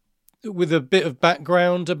 so with a bit of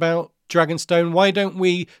background about Dragonstone, why don't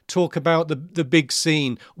we talk about the big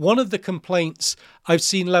scene? One of the complaints I've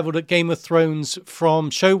seen leveled at Game of Thrones from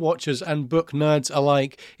show watchers and book nerds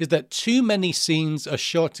alike is that too many scenes are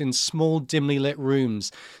shot in small, dimly lit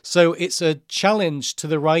rooms. So it's a challenge to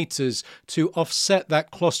the writers to offset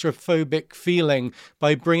that claustrophobic feeling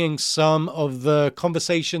by bringing some of the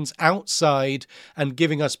conversations outside and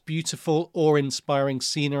giving us beautiful, awe-inspiring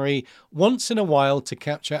scenery once in a while to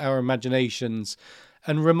capture our imaginations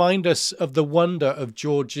and remind us of the wonder of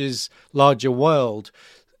George's larger world.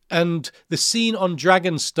 And the scene on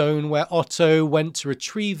Dragonstone where Otto went to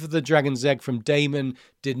retrieve the dragon's egg from Daemon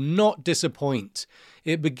did not disappoint.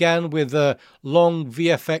 It began with a long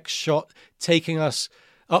VFX shot taking us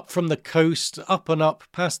up from the coast, up and up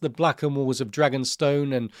past the blackened walls of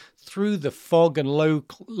Dragonstone and through the fog and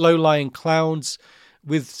low-lying clouds,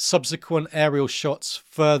 with subsequent aerial shots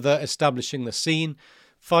further establishing the scene.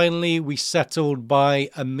 Finally, we settled by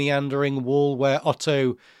a meandering wall where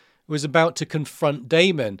Otto was about to confront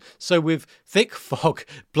Daemon. So with thick fog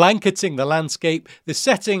blanketing the landscape, the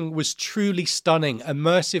setting was truly stunning,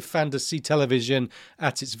 immersive fantasy television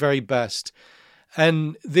at its very best.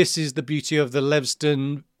 And this is the beauty of the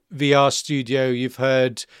Levston VR studio you've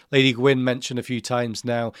heard Lady Gwyn mention a few times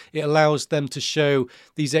now. It allows them to show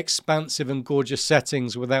these expansive and gorgeous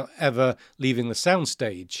settings without ever leaving the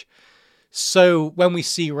soundstage. So when we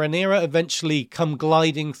see Rhaenyra eventually come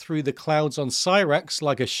gliding through the clouds on Syrax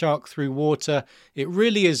like a shark through water, it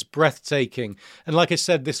really is breathtaking. And like I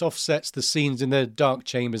said, this offsets the scenes in the dark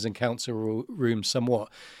chambers and council rooms somewhat.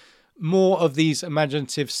 More of these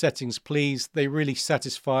imaginative settings, please. They really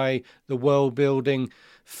satisfy the world-building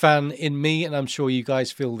fan in me, and I'm sure you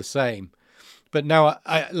guys feel the same. But now,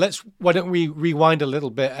 why don't we rewind a little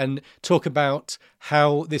bit and talk about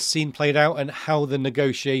how this scene played out and how the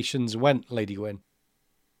negotiations went, Lady Gwyn?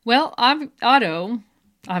 Well, Otto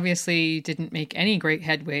obviously didn't make any great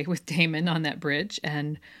headway with Daemon on that bridge,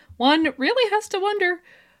 and one really has to wonder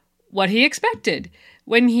what he expected.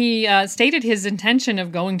 When he stated his intention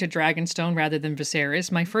of going to Dragonstone rather than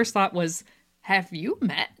Viserys, my first thought was, have you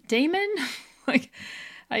met Daemon?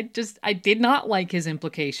 I did not like his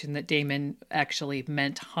implication that Daemon actually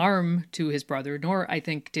meant harm to his brother, nor I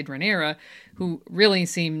think did Rhaenyra, who really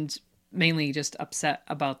seemed mainly just upset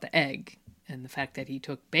about the egg and the fact that he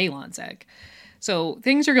took Balon's egg. So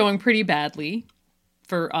things are going pretty badly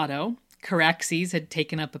for Otto. Caraxes had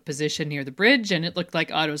taken up a position near the bridge, and it looked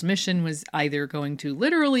like Otto's mission was either going to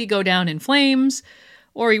literally go down in flames,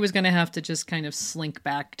 or he was going to have to just kind of slink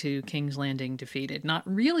back to King's Landing defeated. Not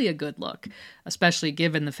really a good look, especially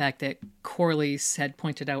given the fact that Corlys had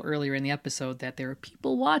pointed out earlier in the episode that there are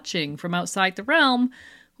people watching from outside the realm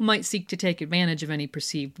who might seek to take advantage of any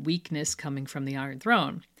perceived weakness coming from the Iron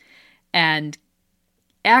Throne. And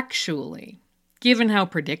actually, given how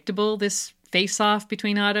predictable this face-off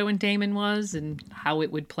between Otto and Daemon was and how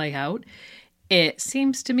it would play out, it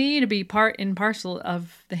seems to me to be part and parcel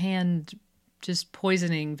of the hand just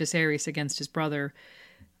poisoning Viserys against his brother.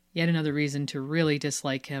 Yet another reason to really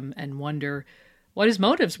dislike him and wonder what his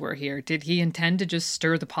motives were here. Did he intend to just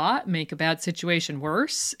stir the pot, make a bad situation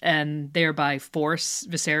worse, and thereby force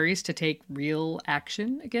Viserys to take real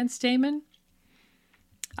action against Daemon?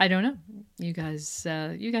 I don't know. You guys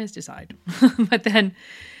decide. But then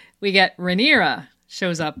we get Rhaenyra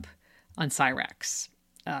shows up on Syrax.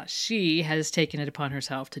 She has taken it upon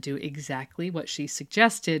herself to do exactly what she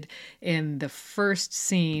suggested in the first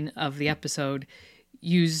scene of the episode,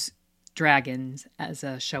 use dragons as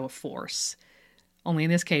a show of force. Only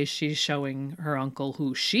in this case, she's showing her uncle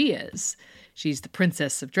who she is. She's the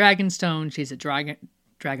princess of Dragonstone. She's a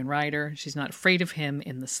dragon rider. She's not afraid of him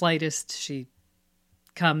in the slightest. She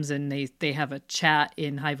comes and they have a chat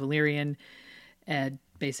in High Valyrian, and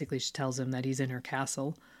basically she tells him that he's in her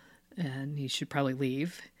castle and he should probably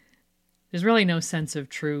leave. There's really no sense of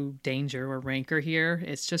true danger or rancor here.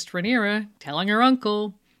 It's just Rhaenyra telling her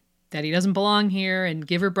uncle that he doesn't belong here and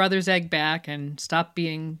give her brother's egg back and stop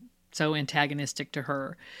being so antagonistic to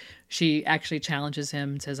her. She actually challenges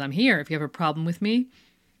him and says, I'm here. If you have a problem with me,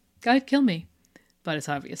 go ahead, kill me. But it's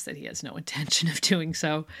obvious that he has no intention of doing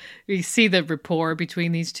so. We see the rapport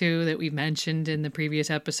between these two that we mentioned in the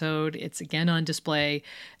previous episode. It's again on display,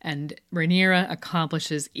 and Rhaenyra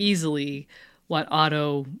accomplishes easily what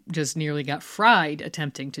Otto just nearly got fried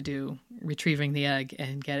attempting to do, retrieving the egg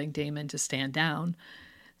and getting Daemon to stand down.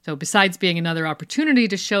 So besides being another opportunity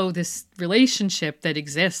to show this relationship that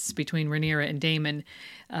exists between Rhaenyra and Daemon,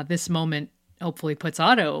 this moment hopefully puts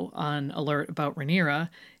Otto on alert about Rhaenyra.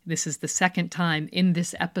 This is the second time in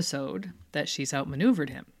this episode that she's outmaneuvered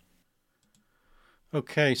him.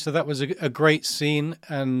 Okay, so that was a great scene,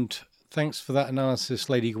 and thanks for that analysis,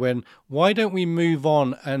 Lady Gwen. Why don't we move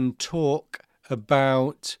on and talk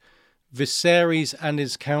about Viserys and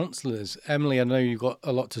his counselors? Emily, I know you've got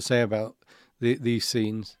a lot to say about these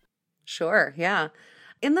scenes. Sure, yeah.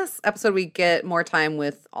 In this episode, we get more time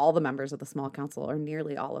with all the members of the Small Council, or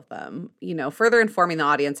nearly all of them, further informing the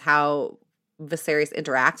audience how Viserys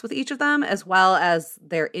interacts with each of them, as well as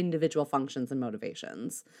their individual functions and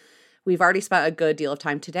motivations. We've already spent a good deal of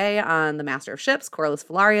time today on the Master of Ships, Corlys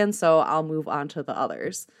Velaryon, so I'll move on to the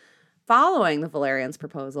others. Following the Velaryons'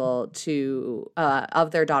 proposal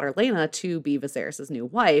of their daughter Laena to be Viserys' new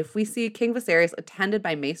wife, we see King Viserys attended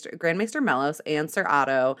by Grand Maester Mellos and Ser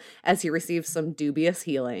Otto as he receives some dubious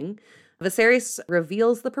healing. Viserys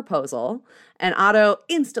reveals the proposal, and Otto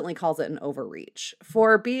instantly calls it an overreach.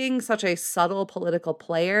 For being such a subtle political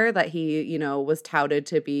player that he, was touted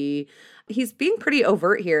to be, he's being pretty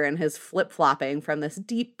overt here in his flip-flopping from this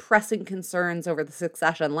deep, pressing concerns over the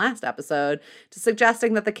succession last episode to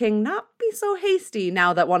suggesting that the king not be so hasty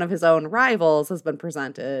now that one of his own rivals has been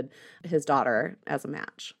presented his daughter as a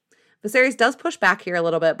match. Viserys does push back here a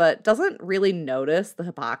little bit, but doesn't really notice the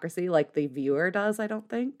hypocrisy like the viewer does, I don't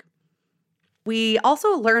think. We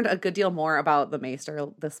also learned a good deal more about the Maester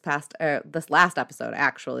this last episode,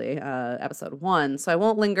 actually, episode 1. So I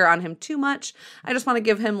won't linger on him too much. I just want to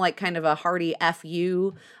give him kind of a hearty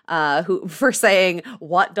FU for saying,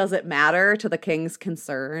 what does it matter to the king's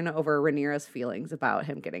concern over Rhaenyra's feelings about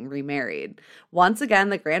him getting remarried. Once again,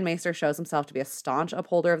 the Grand Maester shows himself to be a staunch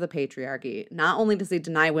upholder of the patriarchy. Not only does he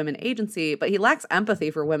deny women agency, but he lacks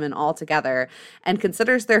empathy for women altogether and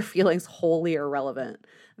considers their feelings wholly irrelevant.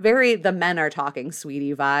 Very the men are talking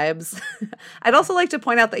sweetie vibes. I'd also like to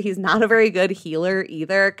point out that he's not a very good healer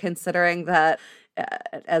either, considering that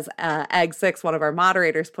as Egg 6, one of our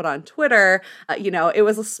moderators, put on Twitter, it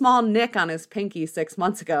was a small nick on his pinky 6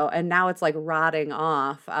 months ago, and now it's like rotting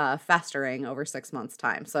off, festering over 6 months'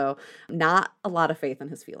 time. So not a lot of faith in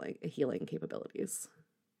his healing capabilities.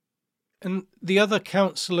 And the other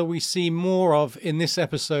councillor we see more of in this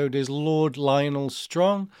episode is Lord Lionel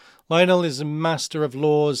Strong. Lionel is a master of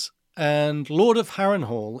laws and Lord of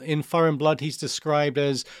Harrenhal. In Fire and Blood, he's described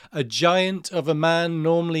as a giant of a man,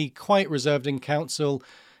 normally quite reserved in council,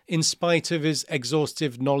 in spite of his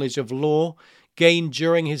exhaustive knowledge of law, gained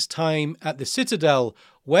during his time at the Citadel,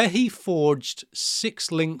 where he forged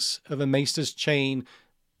 6 links of a maester's chain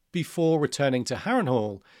before returning to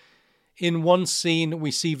Harrenhal. In one scene,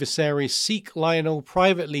 we see Viserys seek Lionel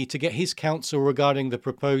privately to get his counsel regarding the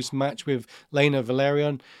proposed match with Laena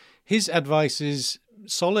Velaryon. His advice is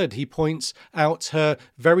solid. He points out her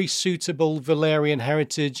very suitable Valyrian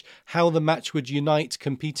heritage, how the match would unite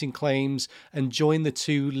competing claims and join the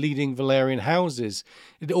 2 leading Valyrian houses.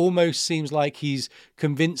 It almost seems like he's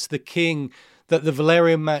convinced the king that the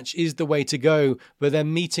Valyrian match is the way to go, but their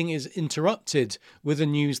meeting is interrupted with the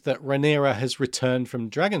news that Rhaenyra has returned from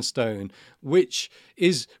Dragonstone, which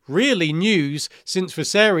is really news since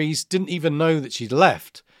Viserys didn't even know that she'd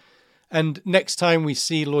left. And next time we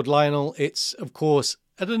see Lord Lionel, it's, of course,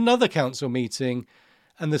 at another council meeting,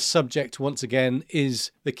 and the subject, once again,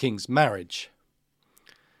 is the king's marriage.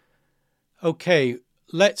 Okay,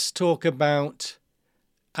 let's talk about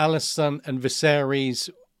Alicent and Viserys.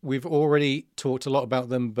 We've already talked a lot about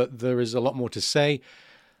them, but there is a lot more to say.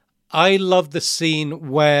 I love the scene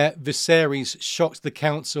where Viserys shocked the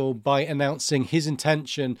council by announcing his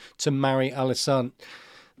intention to marry Alicent.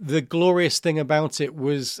 The glorious thing about it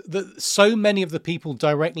was that so many of the people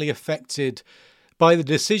directly affected by the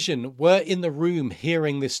decision were in the room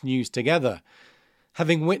hearing this news together.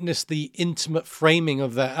 Having witnessed the intimate framing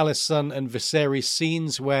of the Alicent and Viserys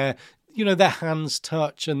scenes where, their hands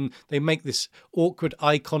touch and they make this awkward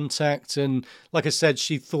eye contact, and like I said,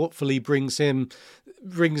 she thoughtfully brings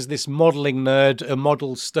this modelling nerd a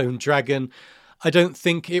model stone dragon. I don't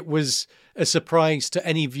think it was a surprise to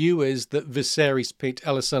any viewers that Viserys picked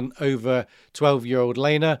Alicent over 12-year-old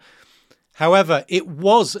Laena. However, it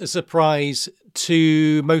was a surprise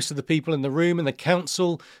to most of the people in the room and the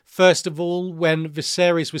council. First of all, when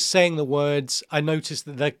Viserys was saying the words, I noticed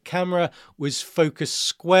that the camera was focused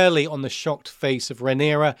squarely on the shocked face of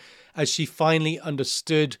Rhaenyra as she finally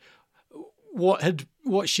understood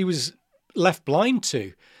what she was left blind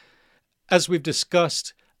to. As we've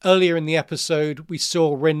discussed earlier in the episode, we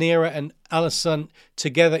saw Rhaenyra and Alicent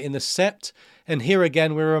together in the Sept, and here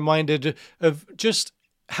again we're reminded of just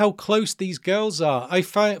how close these girls are. I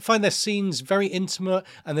find their scenes very intimate,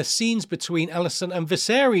 and the scenes between Alicent and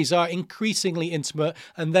Viserys are increasingly intimate,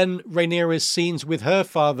 and then Rhaenyra's scenes with her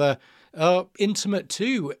father are intimate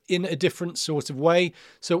too, in a different sort of way.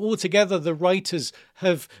 So altogether, the writers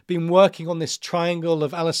have been working on this triangle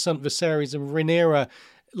of Alicent, Viserys and Rhaenyra,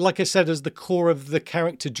 like I said, as the core of the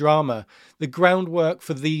character drama. The groundwork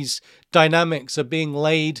for these dynamics are being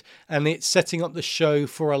laid, and it's setting up the show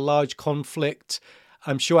for a large conflict.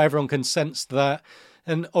 I'm sure everyone can sense that.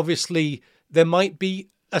 And obviously, there might be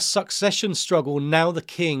a succession struggle now the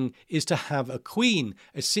king is to have a queen,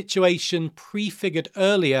 a situation prefigured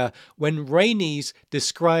earlier when Rhaenys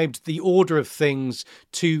described the order of things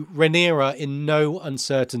to Rhaenyra in no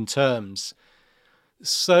uncertain terms.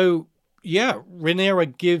 So, yeah,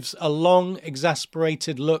 Rhaenyra gives a long,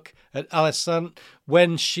 exasperated look at Alicent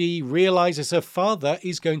when she realises her father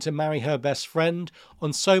is going to marry her best friend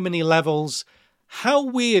on so many levels. How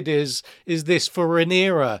weird is this for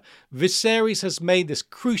Rhaenyra? Viserys has made this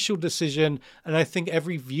crucial decision, and I think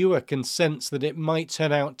every viewer can sense that it might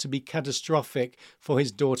turn out to be catastrophic for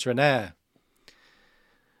his daughter and heir.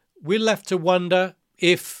 We're left to wonder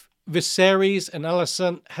if Viserys and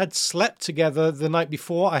Alicent had slept together the night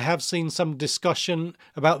before. I have seen some discussion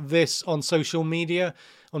about this on social media,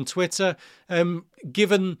 on Twitter.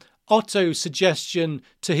 Given Otto's suggestion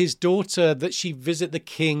to his daughter that she visit the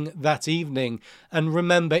king that evening. And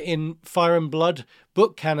remember, in Fire and Blood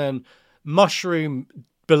book canon, Mushroom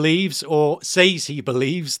believes, or says he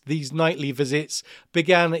believes, these nightly visits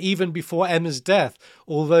began even before Emma's death,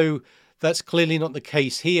 although that's clearly not the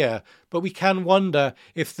case here. But we can wonder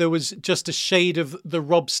if there was just a shade of the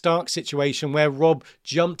Robb Stark situation where Robb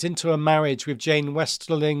jumped into a marriage with Jane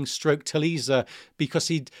Westerling / Talisa because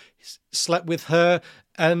he'd slept with her,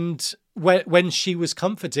 and when she was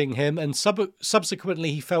comforting him, and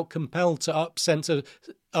subsequently he felt compelled to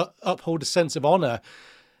uphold a sense of honour.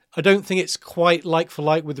 I don't think it's quite like for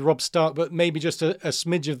like with Robb Stark, but maybe just a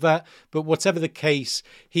smidge of that. But whatever the case,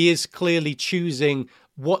 he is clearly choosing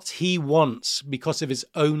what he wants because of his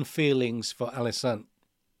own feelings for Alicent.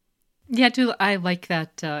 Yeah, I like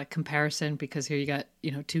that comparison, because here you got,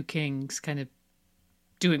 two kings kind of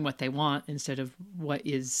doing what they want instead of what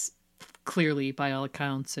is clearly, by all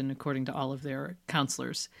accounts and according to all of their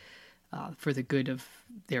counselors, for the good of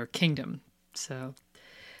their kingdom. So,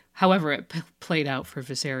 however it played out for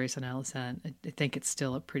Viserys and Alicent, I think it's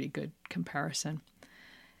still a pretty good comparison.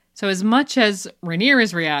 So as much as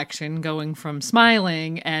Rhaenyra's reaction, going from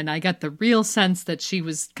smiling, and I got the real sense that she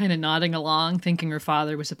was kind of nodding along, thinking her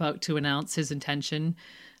father was about to announce his intention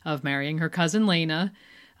of marrying her cousin Laena,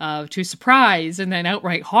 to surprise and then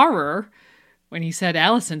outright horror when he said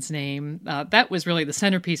Alicent's name, that was really the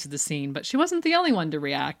centerpiece of the scene. But she wasn't the only one to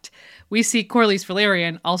react. We see Corlys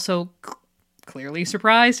Velaryon also clearly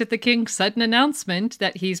surprised at the king's sudden announcement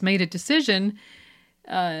that he's made a decision.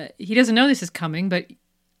 He doesn't know this is coming, but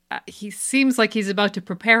he seems like he's about to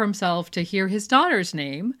prepare himself to hear his daughter's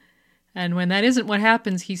name. And when that isn't what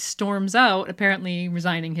happens, he storms out, apparently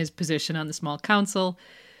resigning his position on the small council,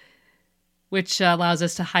 which allows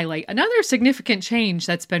us to highlight another significant change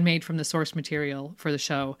that's been made from the source material for the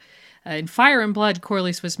show. In Fire and Blood,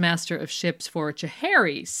 Corlys was master of ships for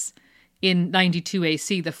Jaehaerys in 92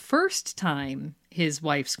 AC, the first time his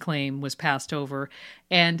wife's claim was passed over,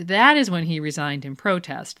 and that is when he resigned in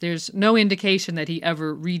protest. There's no indication that he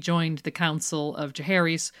ever rejoined the Council of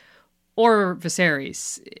Jaehaerys or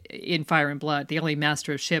Viserys in Fire and Blood. The only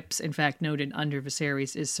master of ships, in fact, noted under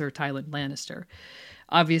Viserys is Sir Tywin Lannister.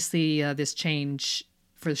 Obviously, this change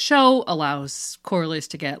for the show allows Corlys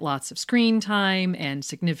to get lots of screen time and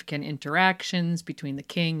significant interactions between the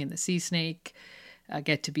king and the sea snake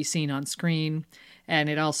get to be seen on screen, and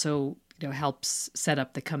it also helps set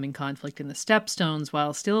up the coming conflict in the Stepstones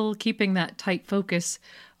while still keeping that tight focus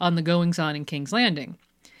on the goings-on in King's Landing.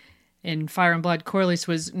 In Fire and Blood, Corlys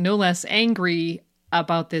was no less angry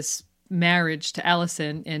about this marriage to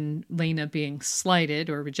Alicent and Laena being slighted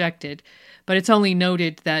or rejected, but it's only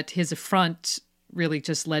noted that his affront really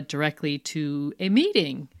just led directly to a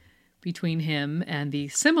meeting between him and the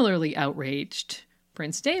similarly outraged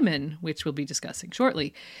Prince Daemon, which we'll be discussing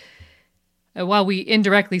shortly. While we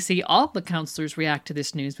indirectly see all the counselors react to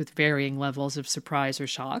this news with varying levels of surprise or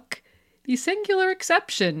shock, the singular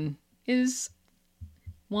exception is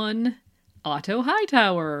one Otto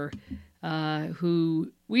Hightower,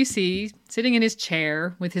 who we see sitting in his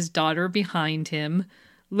chair with his daughter behind him,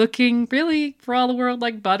 looking really, for all the world,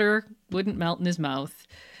 like butter wouldn't melt in his mouth.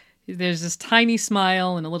 There's this tiny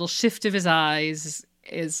smile and a little shift of his eyes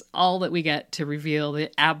is all that we get to reveal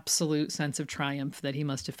the absolute sense of triumph that he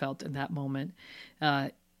must have felt in that moment.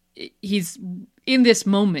 He's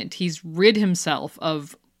rid himself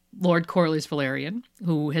of Lord Corlys Velaryon,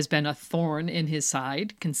 who has been a thorn in his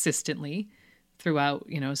side consistently throughout,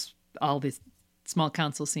 all the small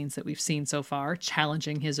council scenes that we've seen so far,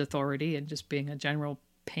 challenging his authority and just being a general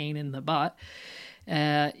pain in the butt.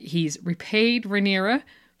 He's repaid Rhaenyra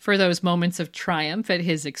for those moments of triumph at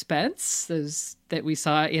his expense, those that we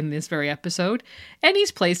saw in this very episode. And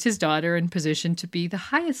he's placed his daughter in position to be the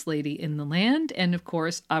highest lady in the land. And of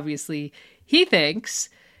course, obviously, he thinks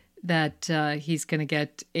that he's going to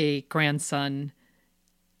get a grandson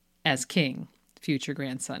as king, future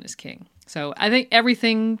grandson as king. So I think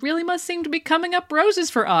everything really must seem to be coming up roses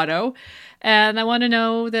for Otto. And I want to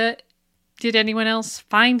know did anyone else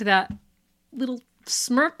find that little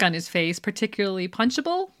smirk on his face particularly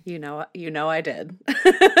punchable? You know I did.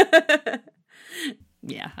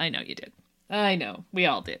 Yeah, I know you did. I know. We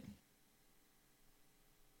all did.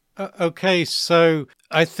 Okay, so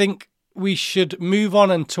I think we should move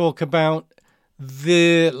on and talk about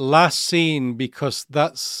the last scene, because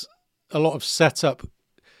that's a lot of setup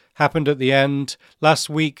happened at the end. Last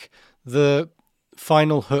week, the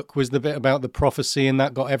final hook was the bit about the prophecy, and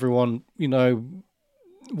that got everyone,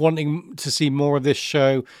 wanting to see more of this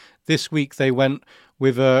show. This week they went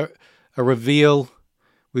with a reveal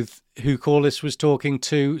with who Corlys was talking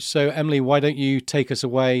to. So Emily, why don't you take us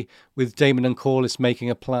away with Daemon and Corlys making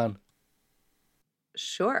a plan?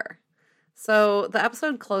 Sure. So the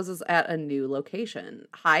episode closes at a new location,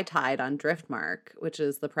 High Tide on Driftmark, which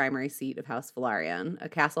is the primary seat of House Velaryon, a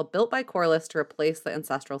castle built by Corlys to replace the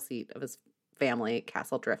ancestral seat of his family,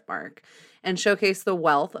 Castle Driftmark, and showcase the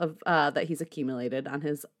wealth of that he's accumulated on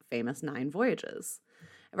his famous 9 voyages.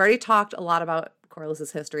 I've already talked a lot about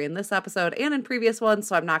Corlys' history in this episode and in previous ones,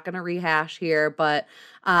 so I'm not going to rehash here, but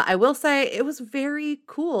I will say it was very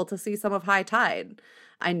cool to see some of High Tide.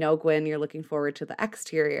 I know, Gwen, you're looking forward to the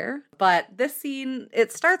exterior, but this scene,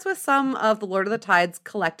 it starts with some of the Lord of the Tide's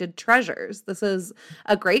collected treasures. This is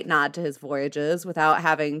a great nod to his voyages without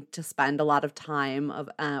having to spend a lot of time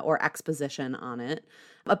or exposition on it.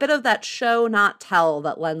 A bit of that show, not tell,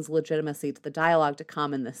 that lends legitimacy to the dialogue to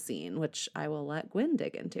come in this scene, which I will let Gwyn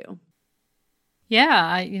dig into.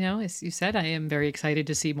 Yeah, as you said, I am very excited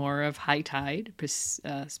to see more of High Tide,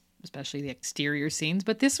 especially the exterior scenes.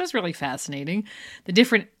 But this was really fascinating. The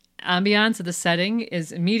different ambiance of the setting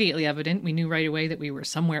is immediately evident. We knew right away that we were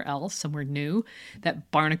somewhere else, somewhere new.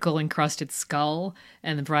 That barnacle-encrusted skull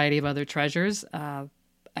and the variety of other treasures.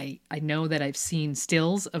 I know that I've seen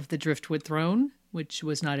stills of the Driftwood Throne, which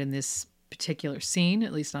was not in this particular scene,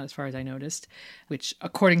 at least not as far as I noticed, which,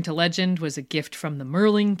 according to legend, was a gift from the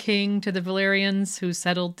Merling King to the Valyrians who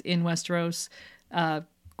settled in Westeros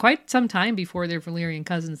quite some time before their Valyrian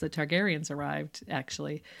cousins, the Targaryens, arrived,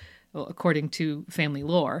 actually, well, according to family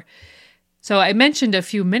lore. So I mentioned a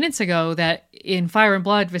few minutes ago that in Fire and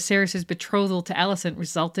Blood, Viserys' betrothal to Alicent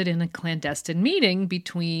resulted in a clandestine meeting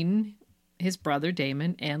between his brother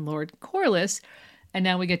Daemon and Lord Corlys, and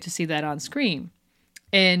now we get to see that on screen.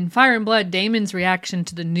 In Fire and Blood, Daemon's reaction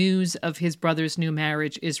to the news of his brother's new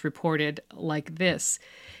marriage is reported like this.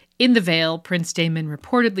 In the Vale, Prince Daemon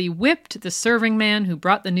reportedly whipped the serving man who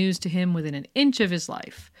brought the news to him within an inch of his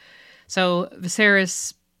life. So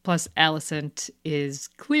Viserys plus Alicent is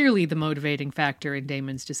clearly the motivating factor in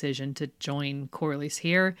Daemon's decision to join Corlys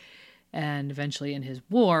here and eventually in his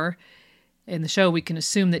war. In the show, we can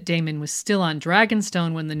assume that Daemon was still on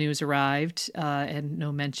Dragonstone when the news arrived, and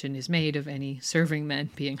no mention is made of any serving men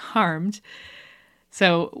being harmed.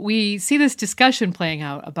 So we see this discussion playing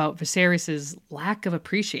out about Viserys' lack of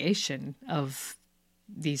appreciation of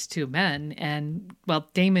these two men. And while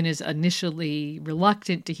Daemon is initially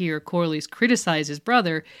reluctant to hear Corlys criticize his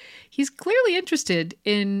brother, he's clearly interested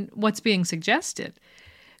in what's being suggested.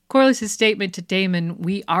 Corlys' statement to Daemon,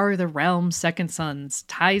 "We are the realm's second sons,"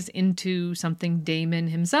 ties into something Daemon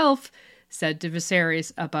himself said to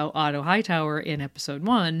Viserys about Otto Hightower in episode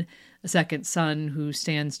 1, a second son who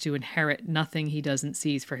stands to inherit nothing he doesn't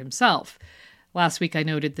seize for himself. Last week I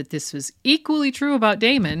noted that this was equally true about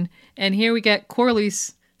Daemon, and here we get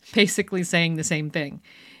Corlys basically saying the same thing.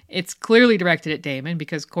 It's clearly directed at Daemon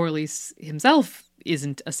because Corlys himself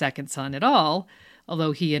isn't a second son at all,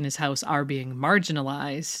 although he and his house are being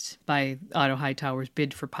marginalized by Otto Hightower's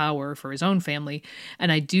bid for power for his own family,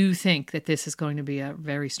 and I do think that this is going to be a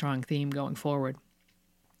very strong theme going forward.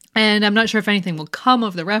 And I'm not sure if anything will come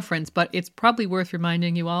of the reference, but it's probably worth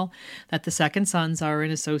reminding you all that the Second Sons are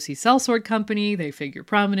an Associ sellsword company. They figure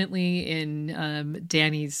prominently in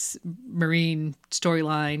Dany's Meereen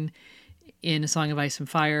storyline in A Song of Ice and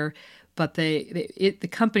Fire, but the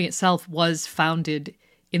company itself was founded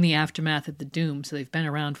in the aftermath of the Doom, so they've been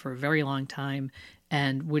around for a very long time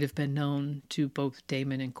and would have been known to both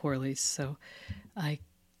Daemon and Corlys. So I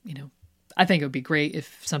think it would be great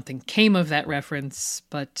if something came of that reference,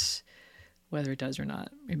 but whether it does or not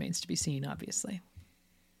remains to be seen, obviously.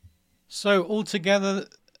 So altogether,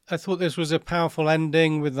 I thought this was a powerful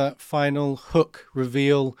ending with that final hook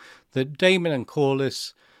reveal that Daemon and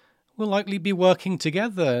Corlys will likely be working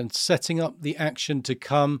together and setting up the action to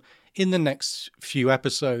come in the next few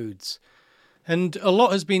episodes. And a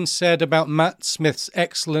lot has been said about Matt Smith's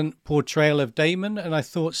excellent portrayal of Daemon, and I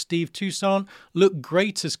thought Steve Toussaint looked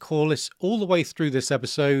great as Corlys all the way through this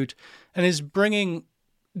episode and is bringing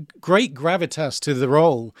great gravitas to the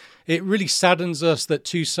role. It really saddens us that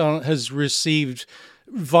Toussaint has received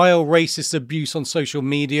vile racist abuse on social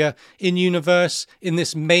media. In universe, in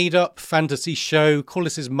this made-up fantasy show,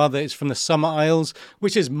 Corlys' mother is from the Summer Isles,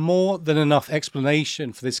 which is more than enough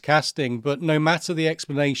explanation for this casting. But no matter the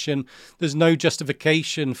explanation, there's no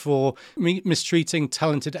justification for mistreating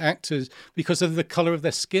talented actors because of the colour of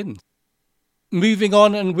their skin. Moving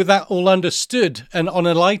on, and with that all understood, and on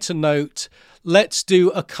a lighter note, let's do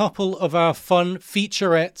a couple of our fun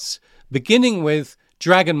featurettes, beginning with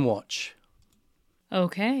Dragon Watch.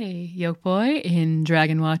 Okay, Yoke Boy, in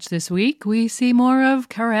Dragon Watch this week, we see more of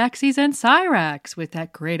Caraxes and Syrax with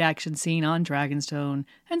that great action scene on Dragonstone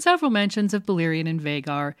and several mentions of Balerion and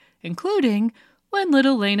Vhagar, including when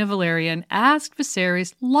little Laena Velaryon asked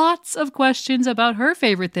Viserys lots of questions about her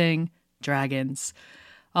favorite thing, dragons.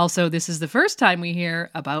 Also, this is the first time we hear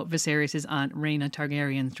about Viserys' aunt Rhaena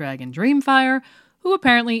Targaryen's dragon Dreamfire, who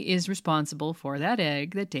apparently is responsible for that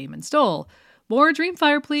egg that Daemon stole. More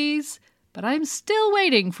Dreamfire, please! But I'm still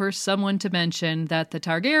waiting for someone to mention that the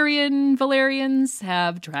Targaryen Velaryons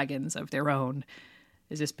have dragons of their own.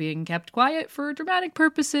 Is this being kept quiet for dramatic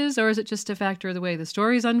purposes, or is it just a factor of the way the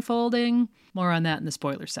story's unfolding? More on that in the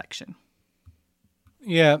spoiler section.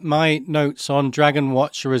 Yeah, my notes on Dragon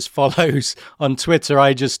Watch are as follows. On Twitter,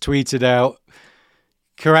 I just tweeted out,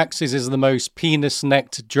 Caraxes is the most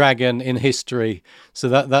penis-necked dragon in history. So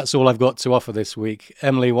that's all I've got to offer this week.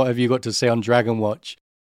 Emily, what have you got to say on Dragon Watch?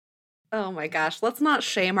 Oh my gosh, let's not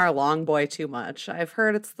shame our long boy too much. I've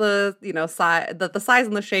heard it's the, size that the size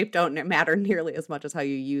and the shape don't matter nearly as much as how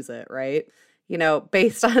you use it, right?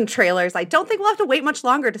 Based on trailers, I don't think we'll have to wait much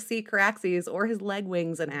longer to see Caraxes or his leg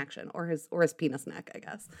wings in action, or his penis neck, I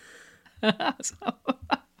guess.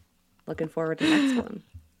 Looking forward to the next one.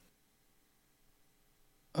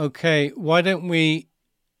 Okay, why don't we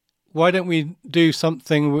do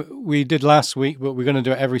something we did last week, but we're going to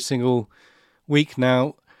do it every single week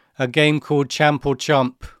now, a game called Champ or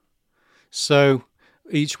Chump. So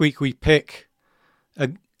each week we pick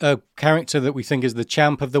a character that we think is the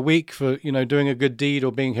champ of the week for, doing a good deed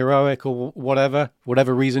or being heroic or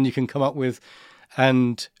whatever reason you can come up with,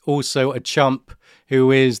 and also a chump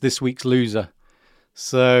who is this week's loser.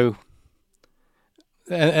 So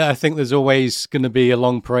I think there's always going to be a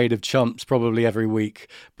long parade of chumps probably every week,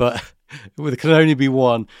 but there can only be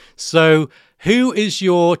one. So who is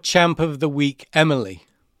your champ of the week, Emily?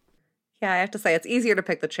 Yeah, I have to say, it's easier to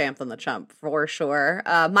pick the champ than the chump, for sure.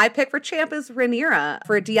 My pick for champ is Rhaenyra,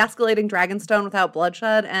 for de-escalating Dragonstone without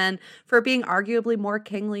bloodshed, and for being arguably more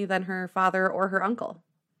kingly than her father or her uncle.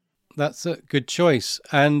 That's a good choice.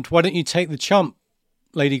 And why don't you take the chump,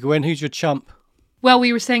 Lady Gwyn? Who's your chump? Well,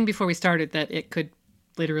 we were saying before we started that it could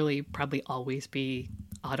literally probably always be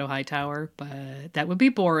Otto Hightower, but that would be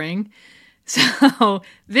boring. So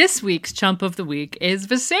this week's chump of the week is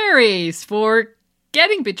Viserys for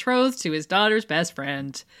getting betrothed to his daughter's best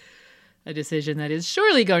friend. A decision that is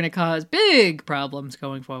surely going to cause big problems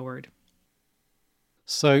going forward.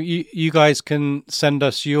 So you guys can send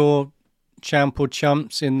us your champ or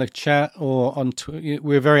chumps in the chat or on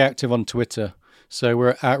we're very active on Twitter. So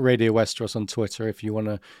we're at Radio Westeros on Twitter if you want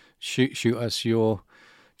to shoot us your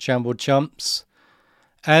champ or chumps.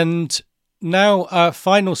 And now our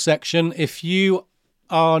final section. If you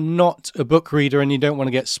are not a book reader and you don't want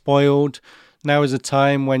to get spoiled, now is a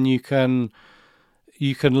time when you can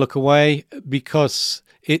look away because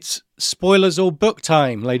it's spoilers all book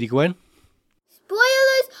time, Lady Gwyn.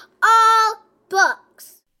 Spoilers all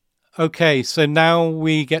books. Okay, so now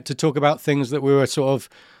we get to talk about things that we were sort of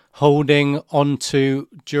holding onto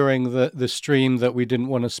during the stream that we didn't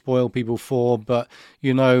want to spoil people for, but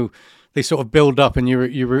they sort of build up and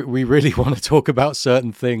we really want to talk about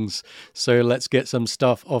certain things. So let's get some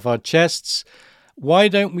stuff off our chests. Why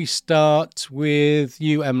don't we start with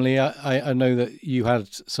you, Emily? I know that you had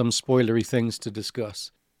some spoilery things to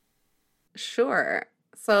discuss. Sure.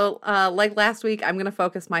 So like last week, I'm going to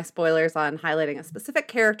focus my spoilers on highlighting a specific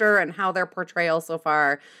character and how their portrayal so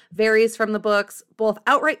far varies from the books, both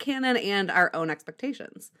outright canon and our own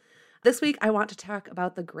expectations. This week, I want to talk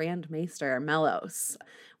about the Grand Maester, Mellos.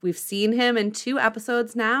 We've seen him in 2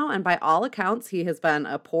 episodes now, and by all accounts, he has been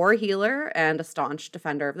a poor healer and a staunch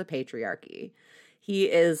defender of the patriarchy.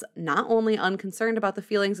 He is not only unconcerned about the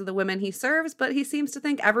feelings of the women he serves, but he seems to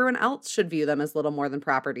think everyone else should view them as little more than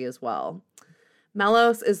property as well.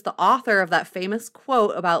 Mellos is the author of that famous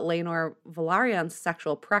quote about Laenor Velaryon's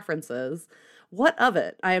sexual preferences. "What of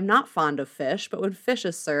it? I am not fond of fish, but when fish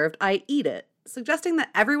is served, I eat it," suggesting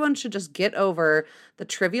that everyone should just get over the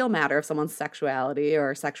trivial matter of someone's sexuality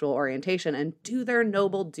or sexual orientation and do their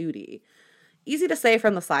noble duty. Easy to say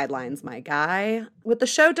from the sidelines, my guy. With the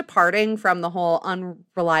show departing from the whole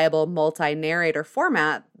unreliable multi-narrator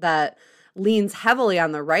format that leans heavily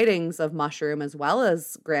on the writings of Mushroom as well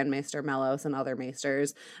as Grand Maester Mellos and other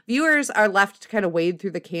maesters, viewers are left to kind of wade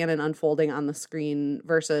through the canon unfolding on the screen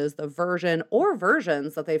versus the version or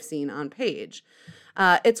versions that they've seen on page.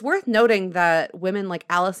 It's worth noting that women like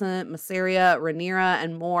Alicent, Mysaria, Rhaenyra,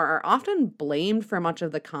 and more are often blamed for much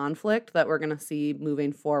of the conflict that we're going to see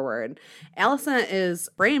moving forward. Alicent is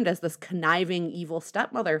framed as this conniving, evil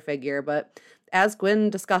stepmother figure, but as Gwyn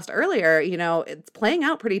discussed earlier, it's playing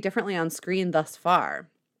out pretty differently on screen thus far.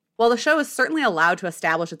 While the show is certainly allowed to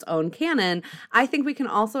establish its own canon, I think we can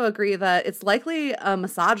also agree that it's likely a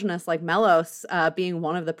misogynist like Mellos being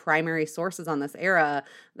one of the primary sources on this era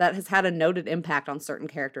that has had a noted impact on certain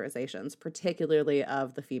characterizations, particularly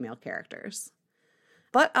of the female characters.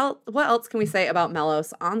 But what else can we say about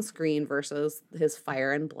Mellos on screen versus his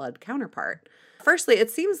Fire and Blood counterpart? Firstly, it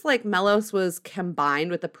seems like Mellos was combined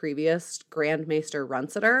with the previous Grand Maester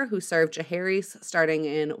Runciter, who served Jaehaerys starting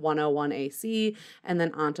in 101 AC and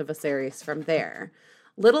then on to Viserys from there.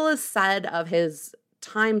 Little is said of his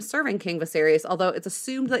time serving King Viserys, although it's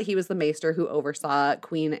assumed that he was the maester who oversaw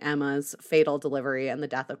Queen Aemma's fatal delivery and the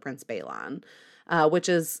death of Prince Baelon, which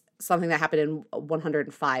is something that happened in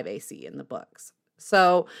 105 AC in the books.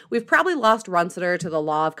 So we've probably lost Runciter to the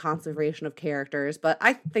law of conservation of characters, but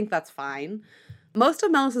I think that's fine. Most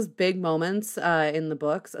of Melos's big moments in the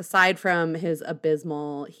books, aside from his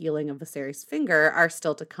abysmal healing of Viserys' finger, are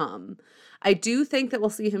still to come. I do think that we'll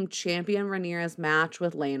see him champion Rhaenyra's match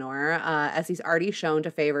with Laenor, as he's already shown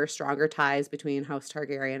to favor stronger ties between House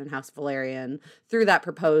Targaryen and House Velaryon through that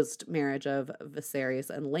proposed marriage of Viserys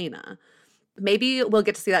and Laena. Maybe we'll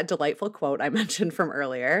get to see that delightful quote I mentioned from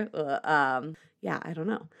earlier. Yeah, I don't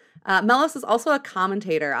know. Melos is also a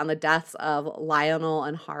commentator on the deaths of Lionel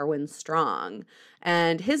and Harwin Strong,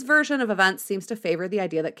 and his version of events seems to favor the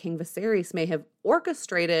idea that King Viserys may have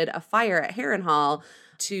orchestrated a fire at Harrenhal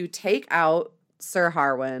to take out Sir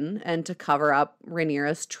Harwin and to cover up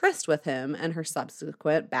Rhaenyra's tryst with him and her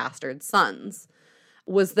subsequent bastard sons.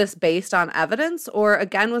 Was this based on evidence, or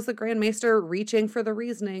again was the Grand Maester reaching for the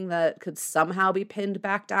reasoning that could somehow be pinned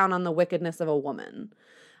back down on the wickedness of a woman?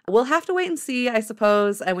 We'll have to wait and see, I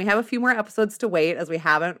suppose, and we have a few more episodes to wait as we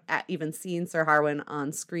haven't even seen Sir Harwin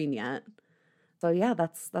on screen yet. So yeah,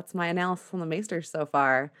 that's my analysis on the Maesters so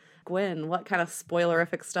far. Gwyn, what kind of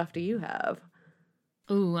spoilerific stuff do you have?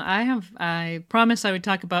 Ooh, I promised I would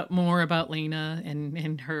talk more about Laena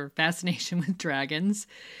and her fascination with dragons.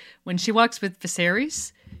 When she walks with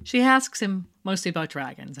Viserys, she asks him mostly about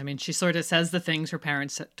dragons. I mean, she sort of says the things her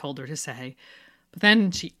parents told her to say. But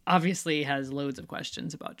then she obviously has loads of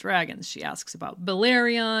questions about dragons. She asks about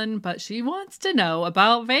Balerion, but she wants to know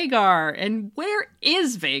about Vhagar. And where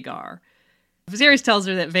is Vhagar? Viserys tells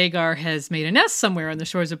her that Vhagar has made a nest somewhere on the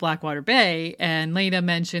shores of Blackwater Bay, and Laena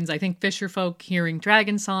mentions, I think, fisherfolk hearing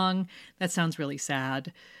dragon song. That sounds really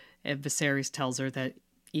sad. And Viserys tells her that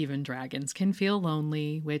even dragons can feel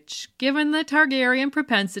lonely, which, given the Targaryen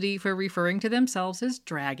propensity for referring to themselves as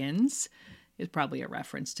dragons, is probably a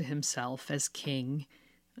reference to himself as king.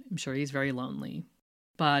 I'm sure he's very lonely.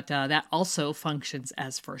 But that also functions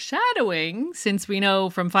as foreshadowing, since we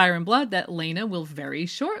know from Fire and Blood that Laena will very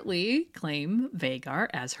shortly claim Vhagar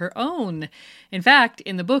as her own. In fact,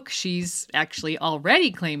 in the book, she's actually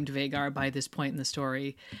already claimed Vhagar by this point in the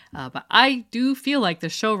story. But I do feel like the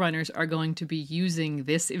showrunners are going to be using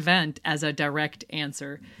this event as a direct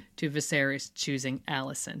answer to Viserys choosing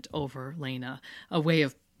Alicent over Laena, a way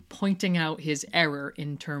of pointing out his error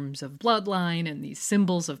in terms of bloodline and these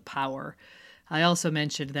symbols of power. I also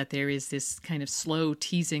mentioned that there is this kind of slow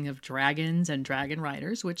teasing of dragons and dragon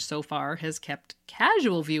riders, which so far has kept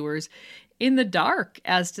casual viewers in the dark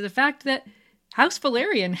as to the fact that House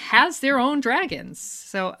Velaryon has their own dragons.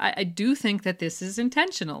 So I do think that this is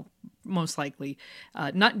intentional, most likely.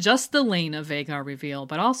 Not just the Laena Vhagar reveal,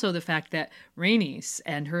 but also the fact that Rhaenys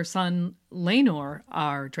and her son Laenor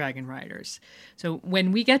are dragon riders. So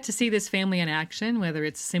when we get to see this family in action, whether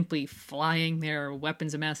it's simply flying their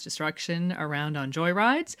weapons of mass destruction around on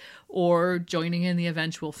joyrides or joining in the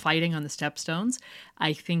eventual fighting on the Stepstones,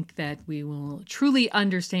 I think that we will truly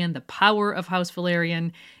understand the power of House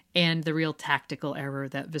Velaryon and the real tactical error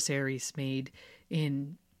that Viserys made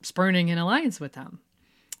in spurning an alliance with them.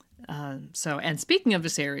 And speaking of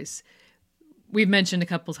Viserys, we've mentioned a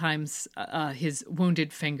couple times his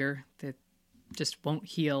wounded finger that just won't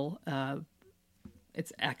heal.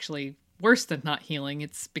 It's actually worse than not healing.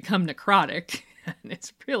 It's become necrotic, and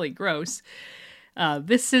it's really gross.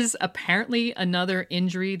 This is apparently another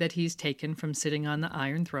injury that he's taken from sitting on the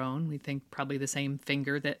Iron Throne. We think probably the same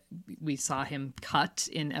finger that we saw him cut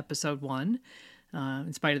in episode 1,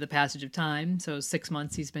 in spite of the passage of time. So 6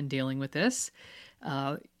 months he's been dealing with this.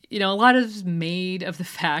 A lot is made of the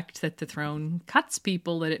fact that the throne cuts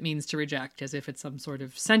people that it means to reject, as if it's some sort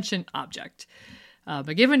of sentient object.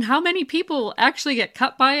 But given how many people actually get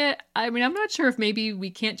cut by it, I mean, I'm not sure if maybe we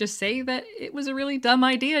can't just say that it was a really dumb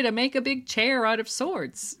idea to make a big chair out of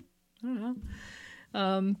swords. I don't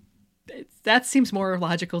know. That seems more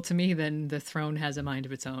logical to me than the throne has a mind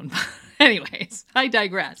of its own. Anyways, I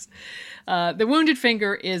digress. The wounded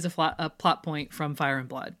finger is a plot point from Fire and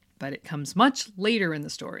Blood, but it comes much later in the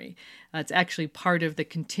story. It's actually part of the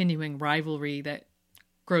continuing rivalry that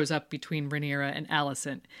grows up between Rhaenyra and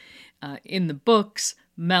Alicent. In the books,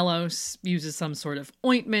 Melos uses some sort of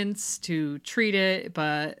ointments to treat it,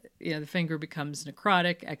 but the finger becomes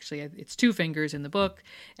necrotic. Actually, it's 2 fingers in the book,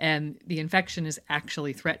 and the infection is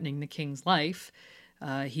actually threatening the king's life.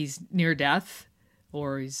 He's near death,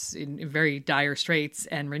 or he's in very dire straits,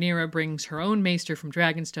 and Rhaenyra brings her own maester from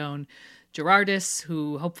Dragonstone, Gerardus,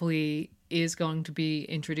 who hopefully is going to be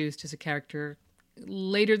introduced as a character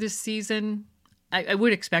later this season. I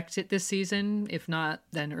would expect it this season. If not,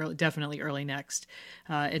 then definitely early next.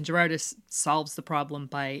 And Gerardus solves the problem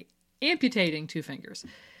by amputating 2 fingers.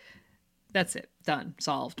 That's it. Done.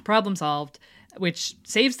 Solved. Problem solved, which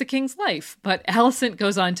saves the king's life. But Alicent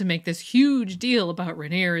goes on to make this huge deal about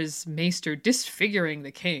Rhaenyra's maester disfiguring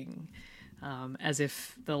the king. as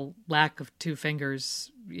if the lack of 2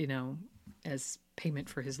 fingers, as payment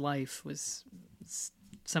for his life was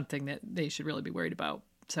something that they should really be worried about.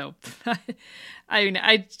 So,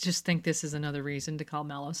 I just think this is another reason to call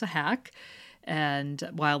Malos a hack. And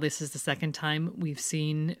while this is the second time we've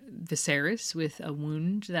seen Viserys with a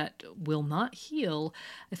wound that will not heal,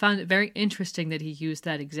 I found it very interesting that he used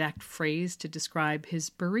that exact phrase to describe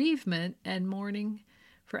his bereavement and mourning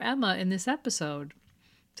for Aemma in this episode.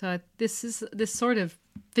 So this sort of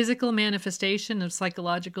physical manifestation of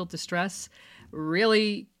psychological distress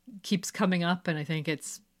really keeps coming up, and I think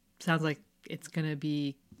sounds like it's going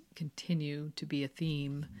to continue to be a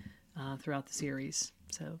theme throughout the series.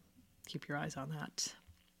 So keep your eyes on that.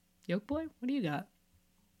 Yoke Boy, what do you got?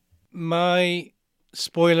 My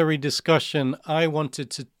spoilery discussion, I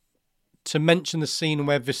wanted to mention the scene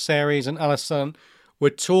where Viserys and Alicent were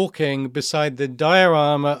talking beside the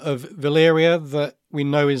diorama of Valyria that we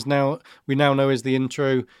now know as the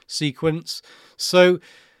intro sequence. So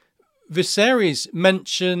Viserys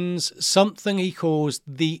mentions something he calls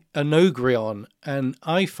the Anogrion, and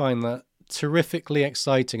I find that terrifically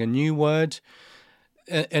exciting, a new word.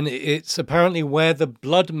 And it's apparently where the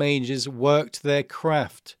blood mages worked their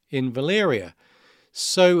craft in Valyria.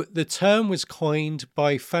 So the term was coined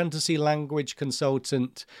by fantasy language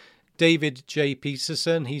consultant David J.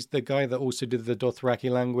 Peterson. He's the guy that also did the Dothraki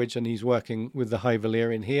language, and he's working with the High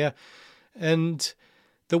Valyrian here. And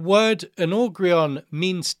the word Anogrion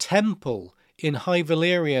means temple in High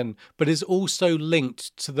Valyrian, but is also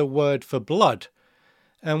linked to the word for blood.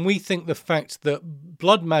 And we think the fact that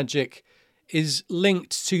blood magic is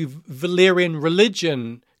linked to Valyrian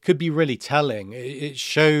religion could be really telling. It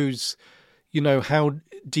shows, how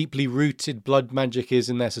deeply rooted blood magic is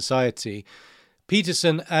in their society.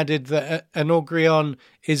 Peterson added that Anogrion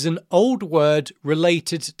is an old word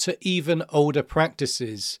related to even older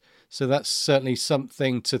practices. So that's certainly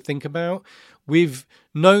something to think about. We've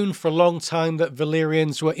known for a long time that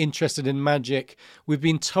Valyrians were interested in magic. We've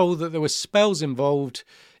been told that there were spells involved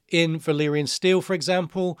in Valyrian steel, for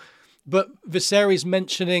example. But Viserys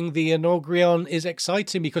mentioning the Anogrion is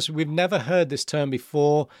exciting because we've never heard this term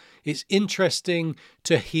before. It's interesting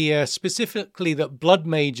to hear specifically that blood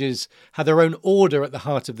mages have their own order at the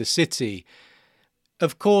heart of the city.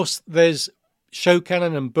 Of course, there's show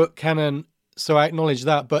canon and book canon, so I acknowledge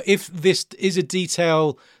that. But if this is a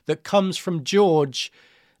detail that comes from George,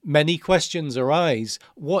 many questions arise.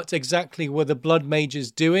 What exactly were the blood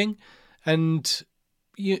mages doing? And,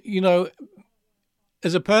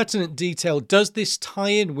 as a pertinent detail, does this tie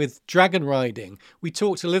in with dragon riding? We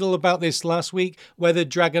talked a little about this last week, whether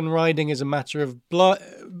dragon riding is a matter of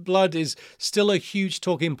blood is still a huge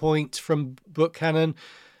talking point from book canon.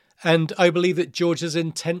 And I believe that George has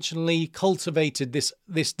intentionally cultivated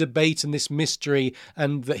this debate and this mystery,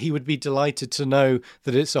 and that he would be delighted to know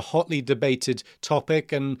that it's a hotly debated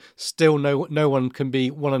topic, and still no one can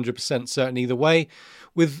be 100% certain either way.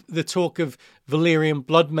 With the talk of Valyrian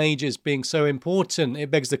blood mages being so important,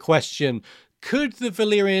 it begs the question, could the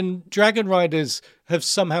Valyrian dragon riders have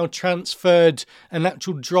somehow transferred an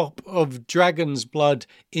actual drop of dragon's blood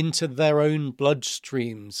into their own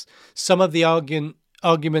bloodstreams? Some of the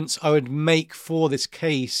arguments I would make for this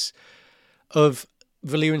case of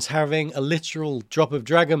Valyrians having a literal drop of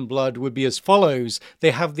dragon blood would be as follows.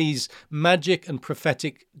 They have these magic and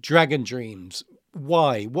prophetic dragon dreams.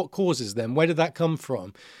 Why? What causes them? Where did that come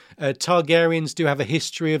from? Targaryens do have a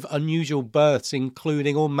history of unusual births,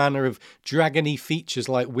 including all manner of dragony features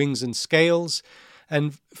like wings and scales.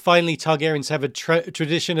 And finally, Targaryens have a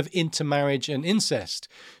tradition of intermarriage and incest.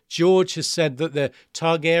 George has said that the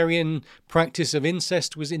Targaryen practice of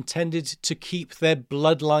incest was intended to keep their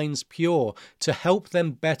bloodlines pure, to help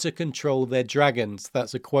them better control their dragons.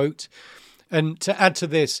 That's a quote. And to add to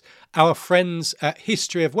this, our friends at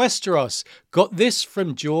History of Westeros got this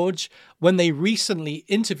from George when they recently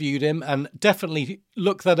interviewed him, and definitely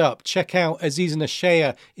look that up. Check out Aziz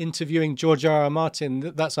Nashea interviewing George R.R.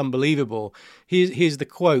 Martin. That's unbelievable. Here's the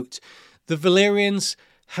quote. The Valyrians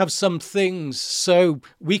have some things so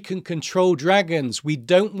we can control dragons. We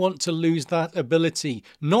don't want to lose that ability.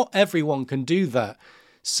 Not everyone can do that.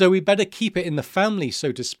 So we better keep it in the family,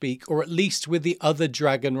 so to speak, or at least with the other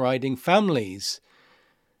dragon riding families.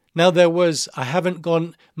 Now I haven't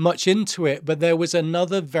gone much into it, but there was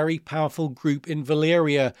another very powerful group in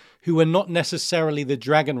Valyria who were not necessarily the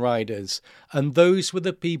dragon riders, and those were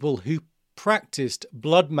the people who practiced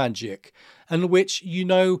blood magic, and which,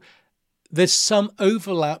 there's some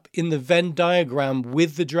overlap in the Venn diagram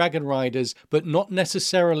with the dragon riders, but not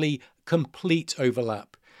necessarily complete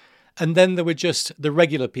overlap. And then there were just the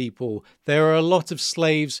regular people. There are a lot of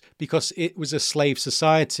slaves because it was a slave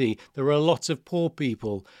society. There were a lot of poor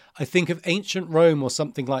people. I think of ancient Rome or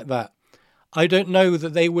something like that. I don't know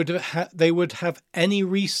that they would have any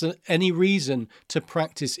reason to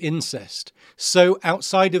practice incest. So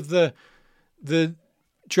outside of the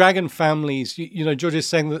dragon families, George is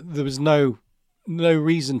saying that there was no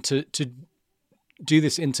reason to do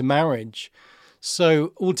this intermarriage.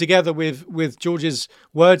 So altogether, with George's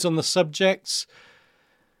words on the subjects,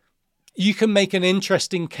 you can make an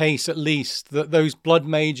interesting case, at least, that those blood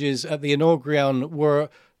mages at the Inaugurion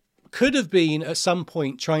could have been at some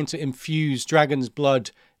point trying to infuse dragon's blood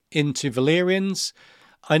into Valyrians.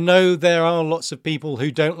 I know there are lots of people who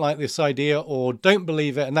don't like this idea or don't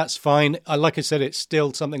believe it, and that's fine. Like I said, it's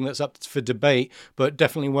still something that's up for debate, but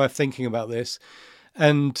definitely worth thinking about this.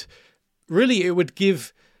 And really, it would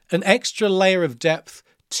give an extra layer of depth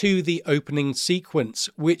to the opening sequence,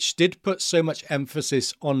 which did put so much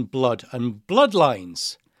emphasis on blood and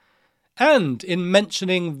bloodlines. And in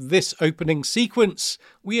mentioning this opening sequence,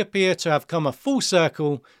 we appear to have come a full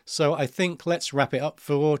circle, so I think let's wrap it up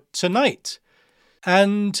for tonight.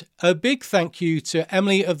 And a big thank you to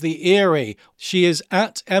Emily of the Eyrie. She is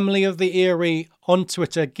at Emily of the Eyrie on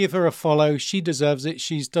Twitter. Give her a follow. She deserves it.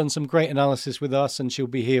 She's done some great analysis with us, and she'll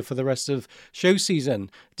be here for the rest of show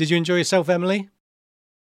season. Did you enjoy yourself, Emily?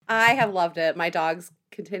 I have loved it. My dogs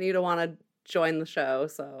continue to want to join the show,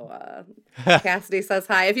 so Cassidy says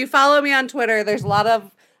hi. If you follow me on Twitter, there's a lot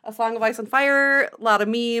of A Song of Ice and Fire, a lot of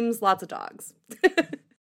memes, lots of dogs.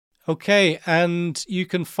 Okay, and you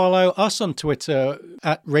can follow us on Twitter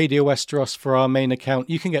at Radio Westeros for our main account.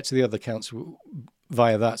 You can get to the other accounts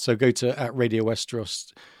via that, so go to at Radio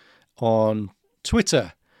Westeros on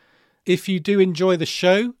Twitter. If you do enjoy the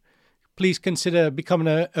show, please consider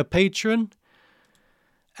becoming a patron.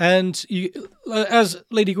 And as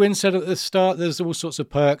Lady Gwyn said at the start, there's all sorts of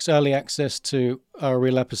perks, early access to our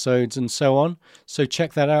real episodes and so on. So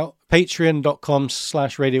check that out.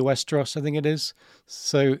 Patreon.com/Radio Westeros, I think it is.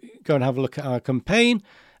 So go and have a look at our campaign.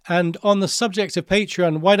 And on the subject of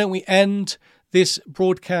Patreon, why don't we end this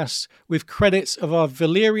broadcast with credits of our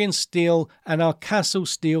Valyrian Steel and our Castle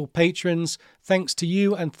Steel patrons. Thanks to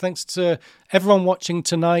you and thanks to everyone watching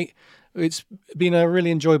tonight. It's been a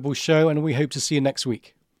really enjoyable show and we hope to see you next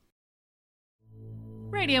week.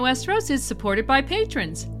 Radio Westeros is supported by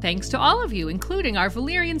patrons. Thanks to all of you, including our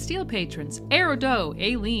Valyrian Steel patrons, Aerodo,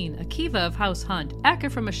 Aileen, Akiva of House Hunt, Akka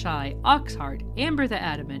from Ashai, Oxheart, Amber the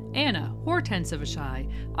Adamant, Anna, Hortense of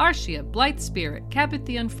Ashai, Arshia, Blight Spirit, Cabot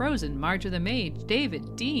the Unfrozen, Marja the Mage,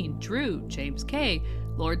 David, Dean, Drew, James K.,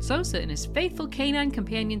 Lord Sosa and his faithful canine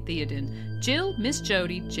companion Theoden, Jill, Miss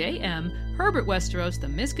Jody, J.M., Herbert Westeros, the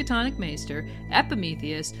Miskatonic Maester,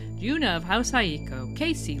 Epimetheus, Yuna of House Haiko,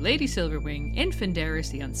 Casey, Lady Silverwing,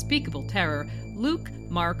 Infandaris, the Unspeakable Terror, Luke,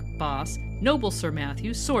 Mark, Boss, Noble Sir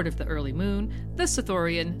Matthew, Sword of the Early Moon, the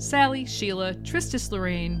Sithorian, Sally, Sheila, Tristis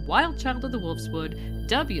Lorraine, Wild Child of the Wolfswood,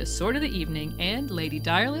 W, Sword of the Evening, and Lady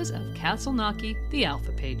Direliz of Castle Naki, the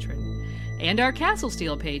Alpha Patron. And our Castle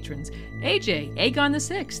Steel patrons, AJ, Aegon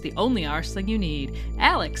VI, the only arsling you need,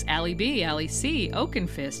 Alex, Allie B, Allie C,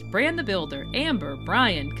 Oakenfist, Bran the Builder, Amber,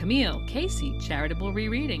 Brian, Camille, Casey, Charitable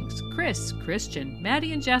Rereadings, Chris, Christian,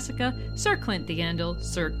 Maddie and Jessica, Sir Clint Deandel,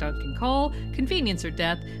 Sir Duncan Cole, Convenience or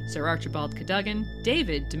Death, Sir Archibald Cadogan,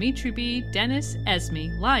 David, Dimitri B, Dennis,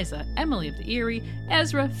 Esme, Liza, Emily of the Eyrie,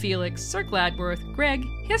 Ezra, Felix, Sir Gladworth, Greg,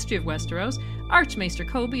 History of Westeros, Archmaester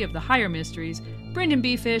Kobe of the Higher Mysteries, Brendan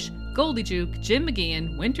Beefish, Goldie Juke, Jim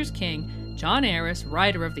McGeehan, Winter's King, John Aris,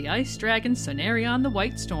 Rider of the Ice Dragon, Sonarion the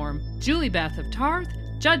White Storm, Julie Beth of Tarth,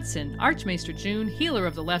 Judson, Archmaester June, Healer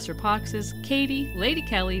of the Lesser Poxes, Katie, Lady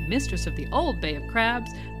Kelly, Mistress of the Old Bay of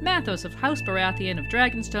Crabs, Mathos of House Baratheon of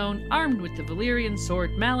Dragonstone, armed with the Valyrian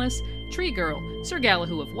sword Malice, Tree Girl, Sir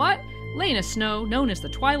Galahoo of What, Lena Snow, known as the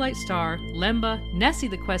Twilight Star, Lemba, Nessie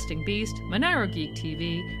the Questing Beast, Monaro Geek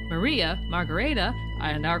TV, Maria, Margareta,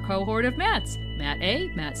 and our cohort of Matts, Matt A,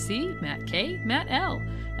 Matt C, Matt K, Matt L,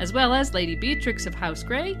 as well as Lady Beatrix of House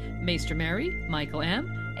Grey, Maester Mary, Michael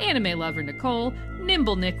M, Anime Lover Nicole,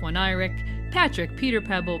 Nimble Nick One-Iric, Patrick, Peter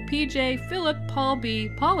Pebble, PJ, Philip, Paul B,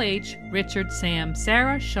 Paul H, Richard, Sam,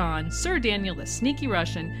 Sarah, Sean, Sir Daniel the Sneaky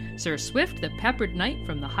Russian, Sir Swift the Peppered Knight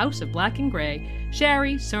from the House of Black and Grey,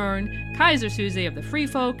 Sherry, Cern, Kaiser Suze of the Free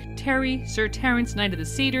Folk, Terry, Sir Terrence Knight of the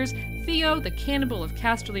Cedars, Theo the Cannibal of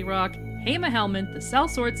Casterly Rock, Hema Helmont, the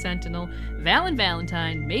Sellsword Sentinel, Valen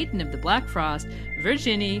Valentine, Maiden of the Black Frost,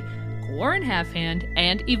 Virginie, Warren Halfhand,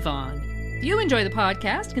 and Yvonne. If you enjoy the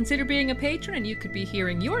podcast, consider being a patron and you could be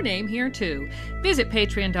hearing your name here too. Visit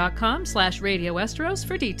patreon.com/Radio Westeros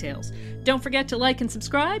for details. Don't forget to like and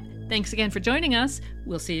subscribe. Thanks again for joining us.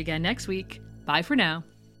 We'll see you again next week. Bye for now.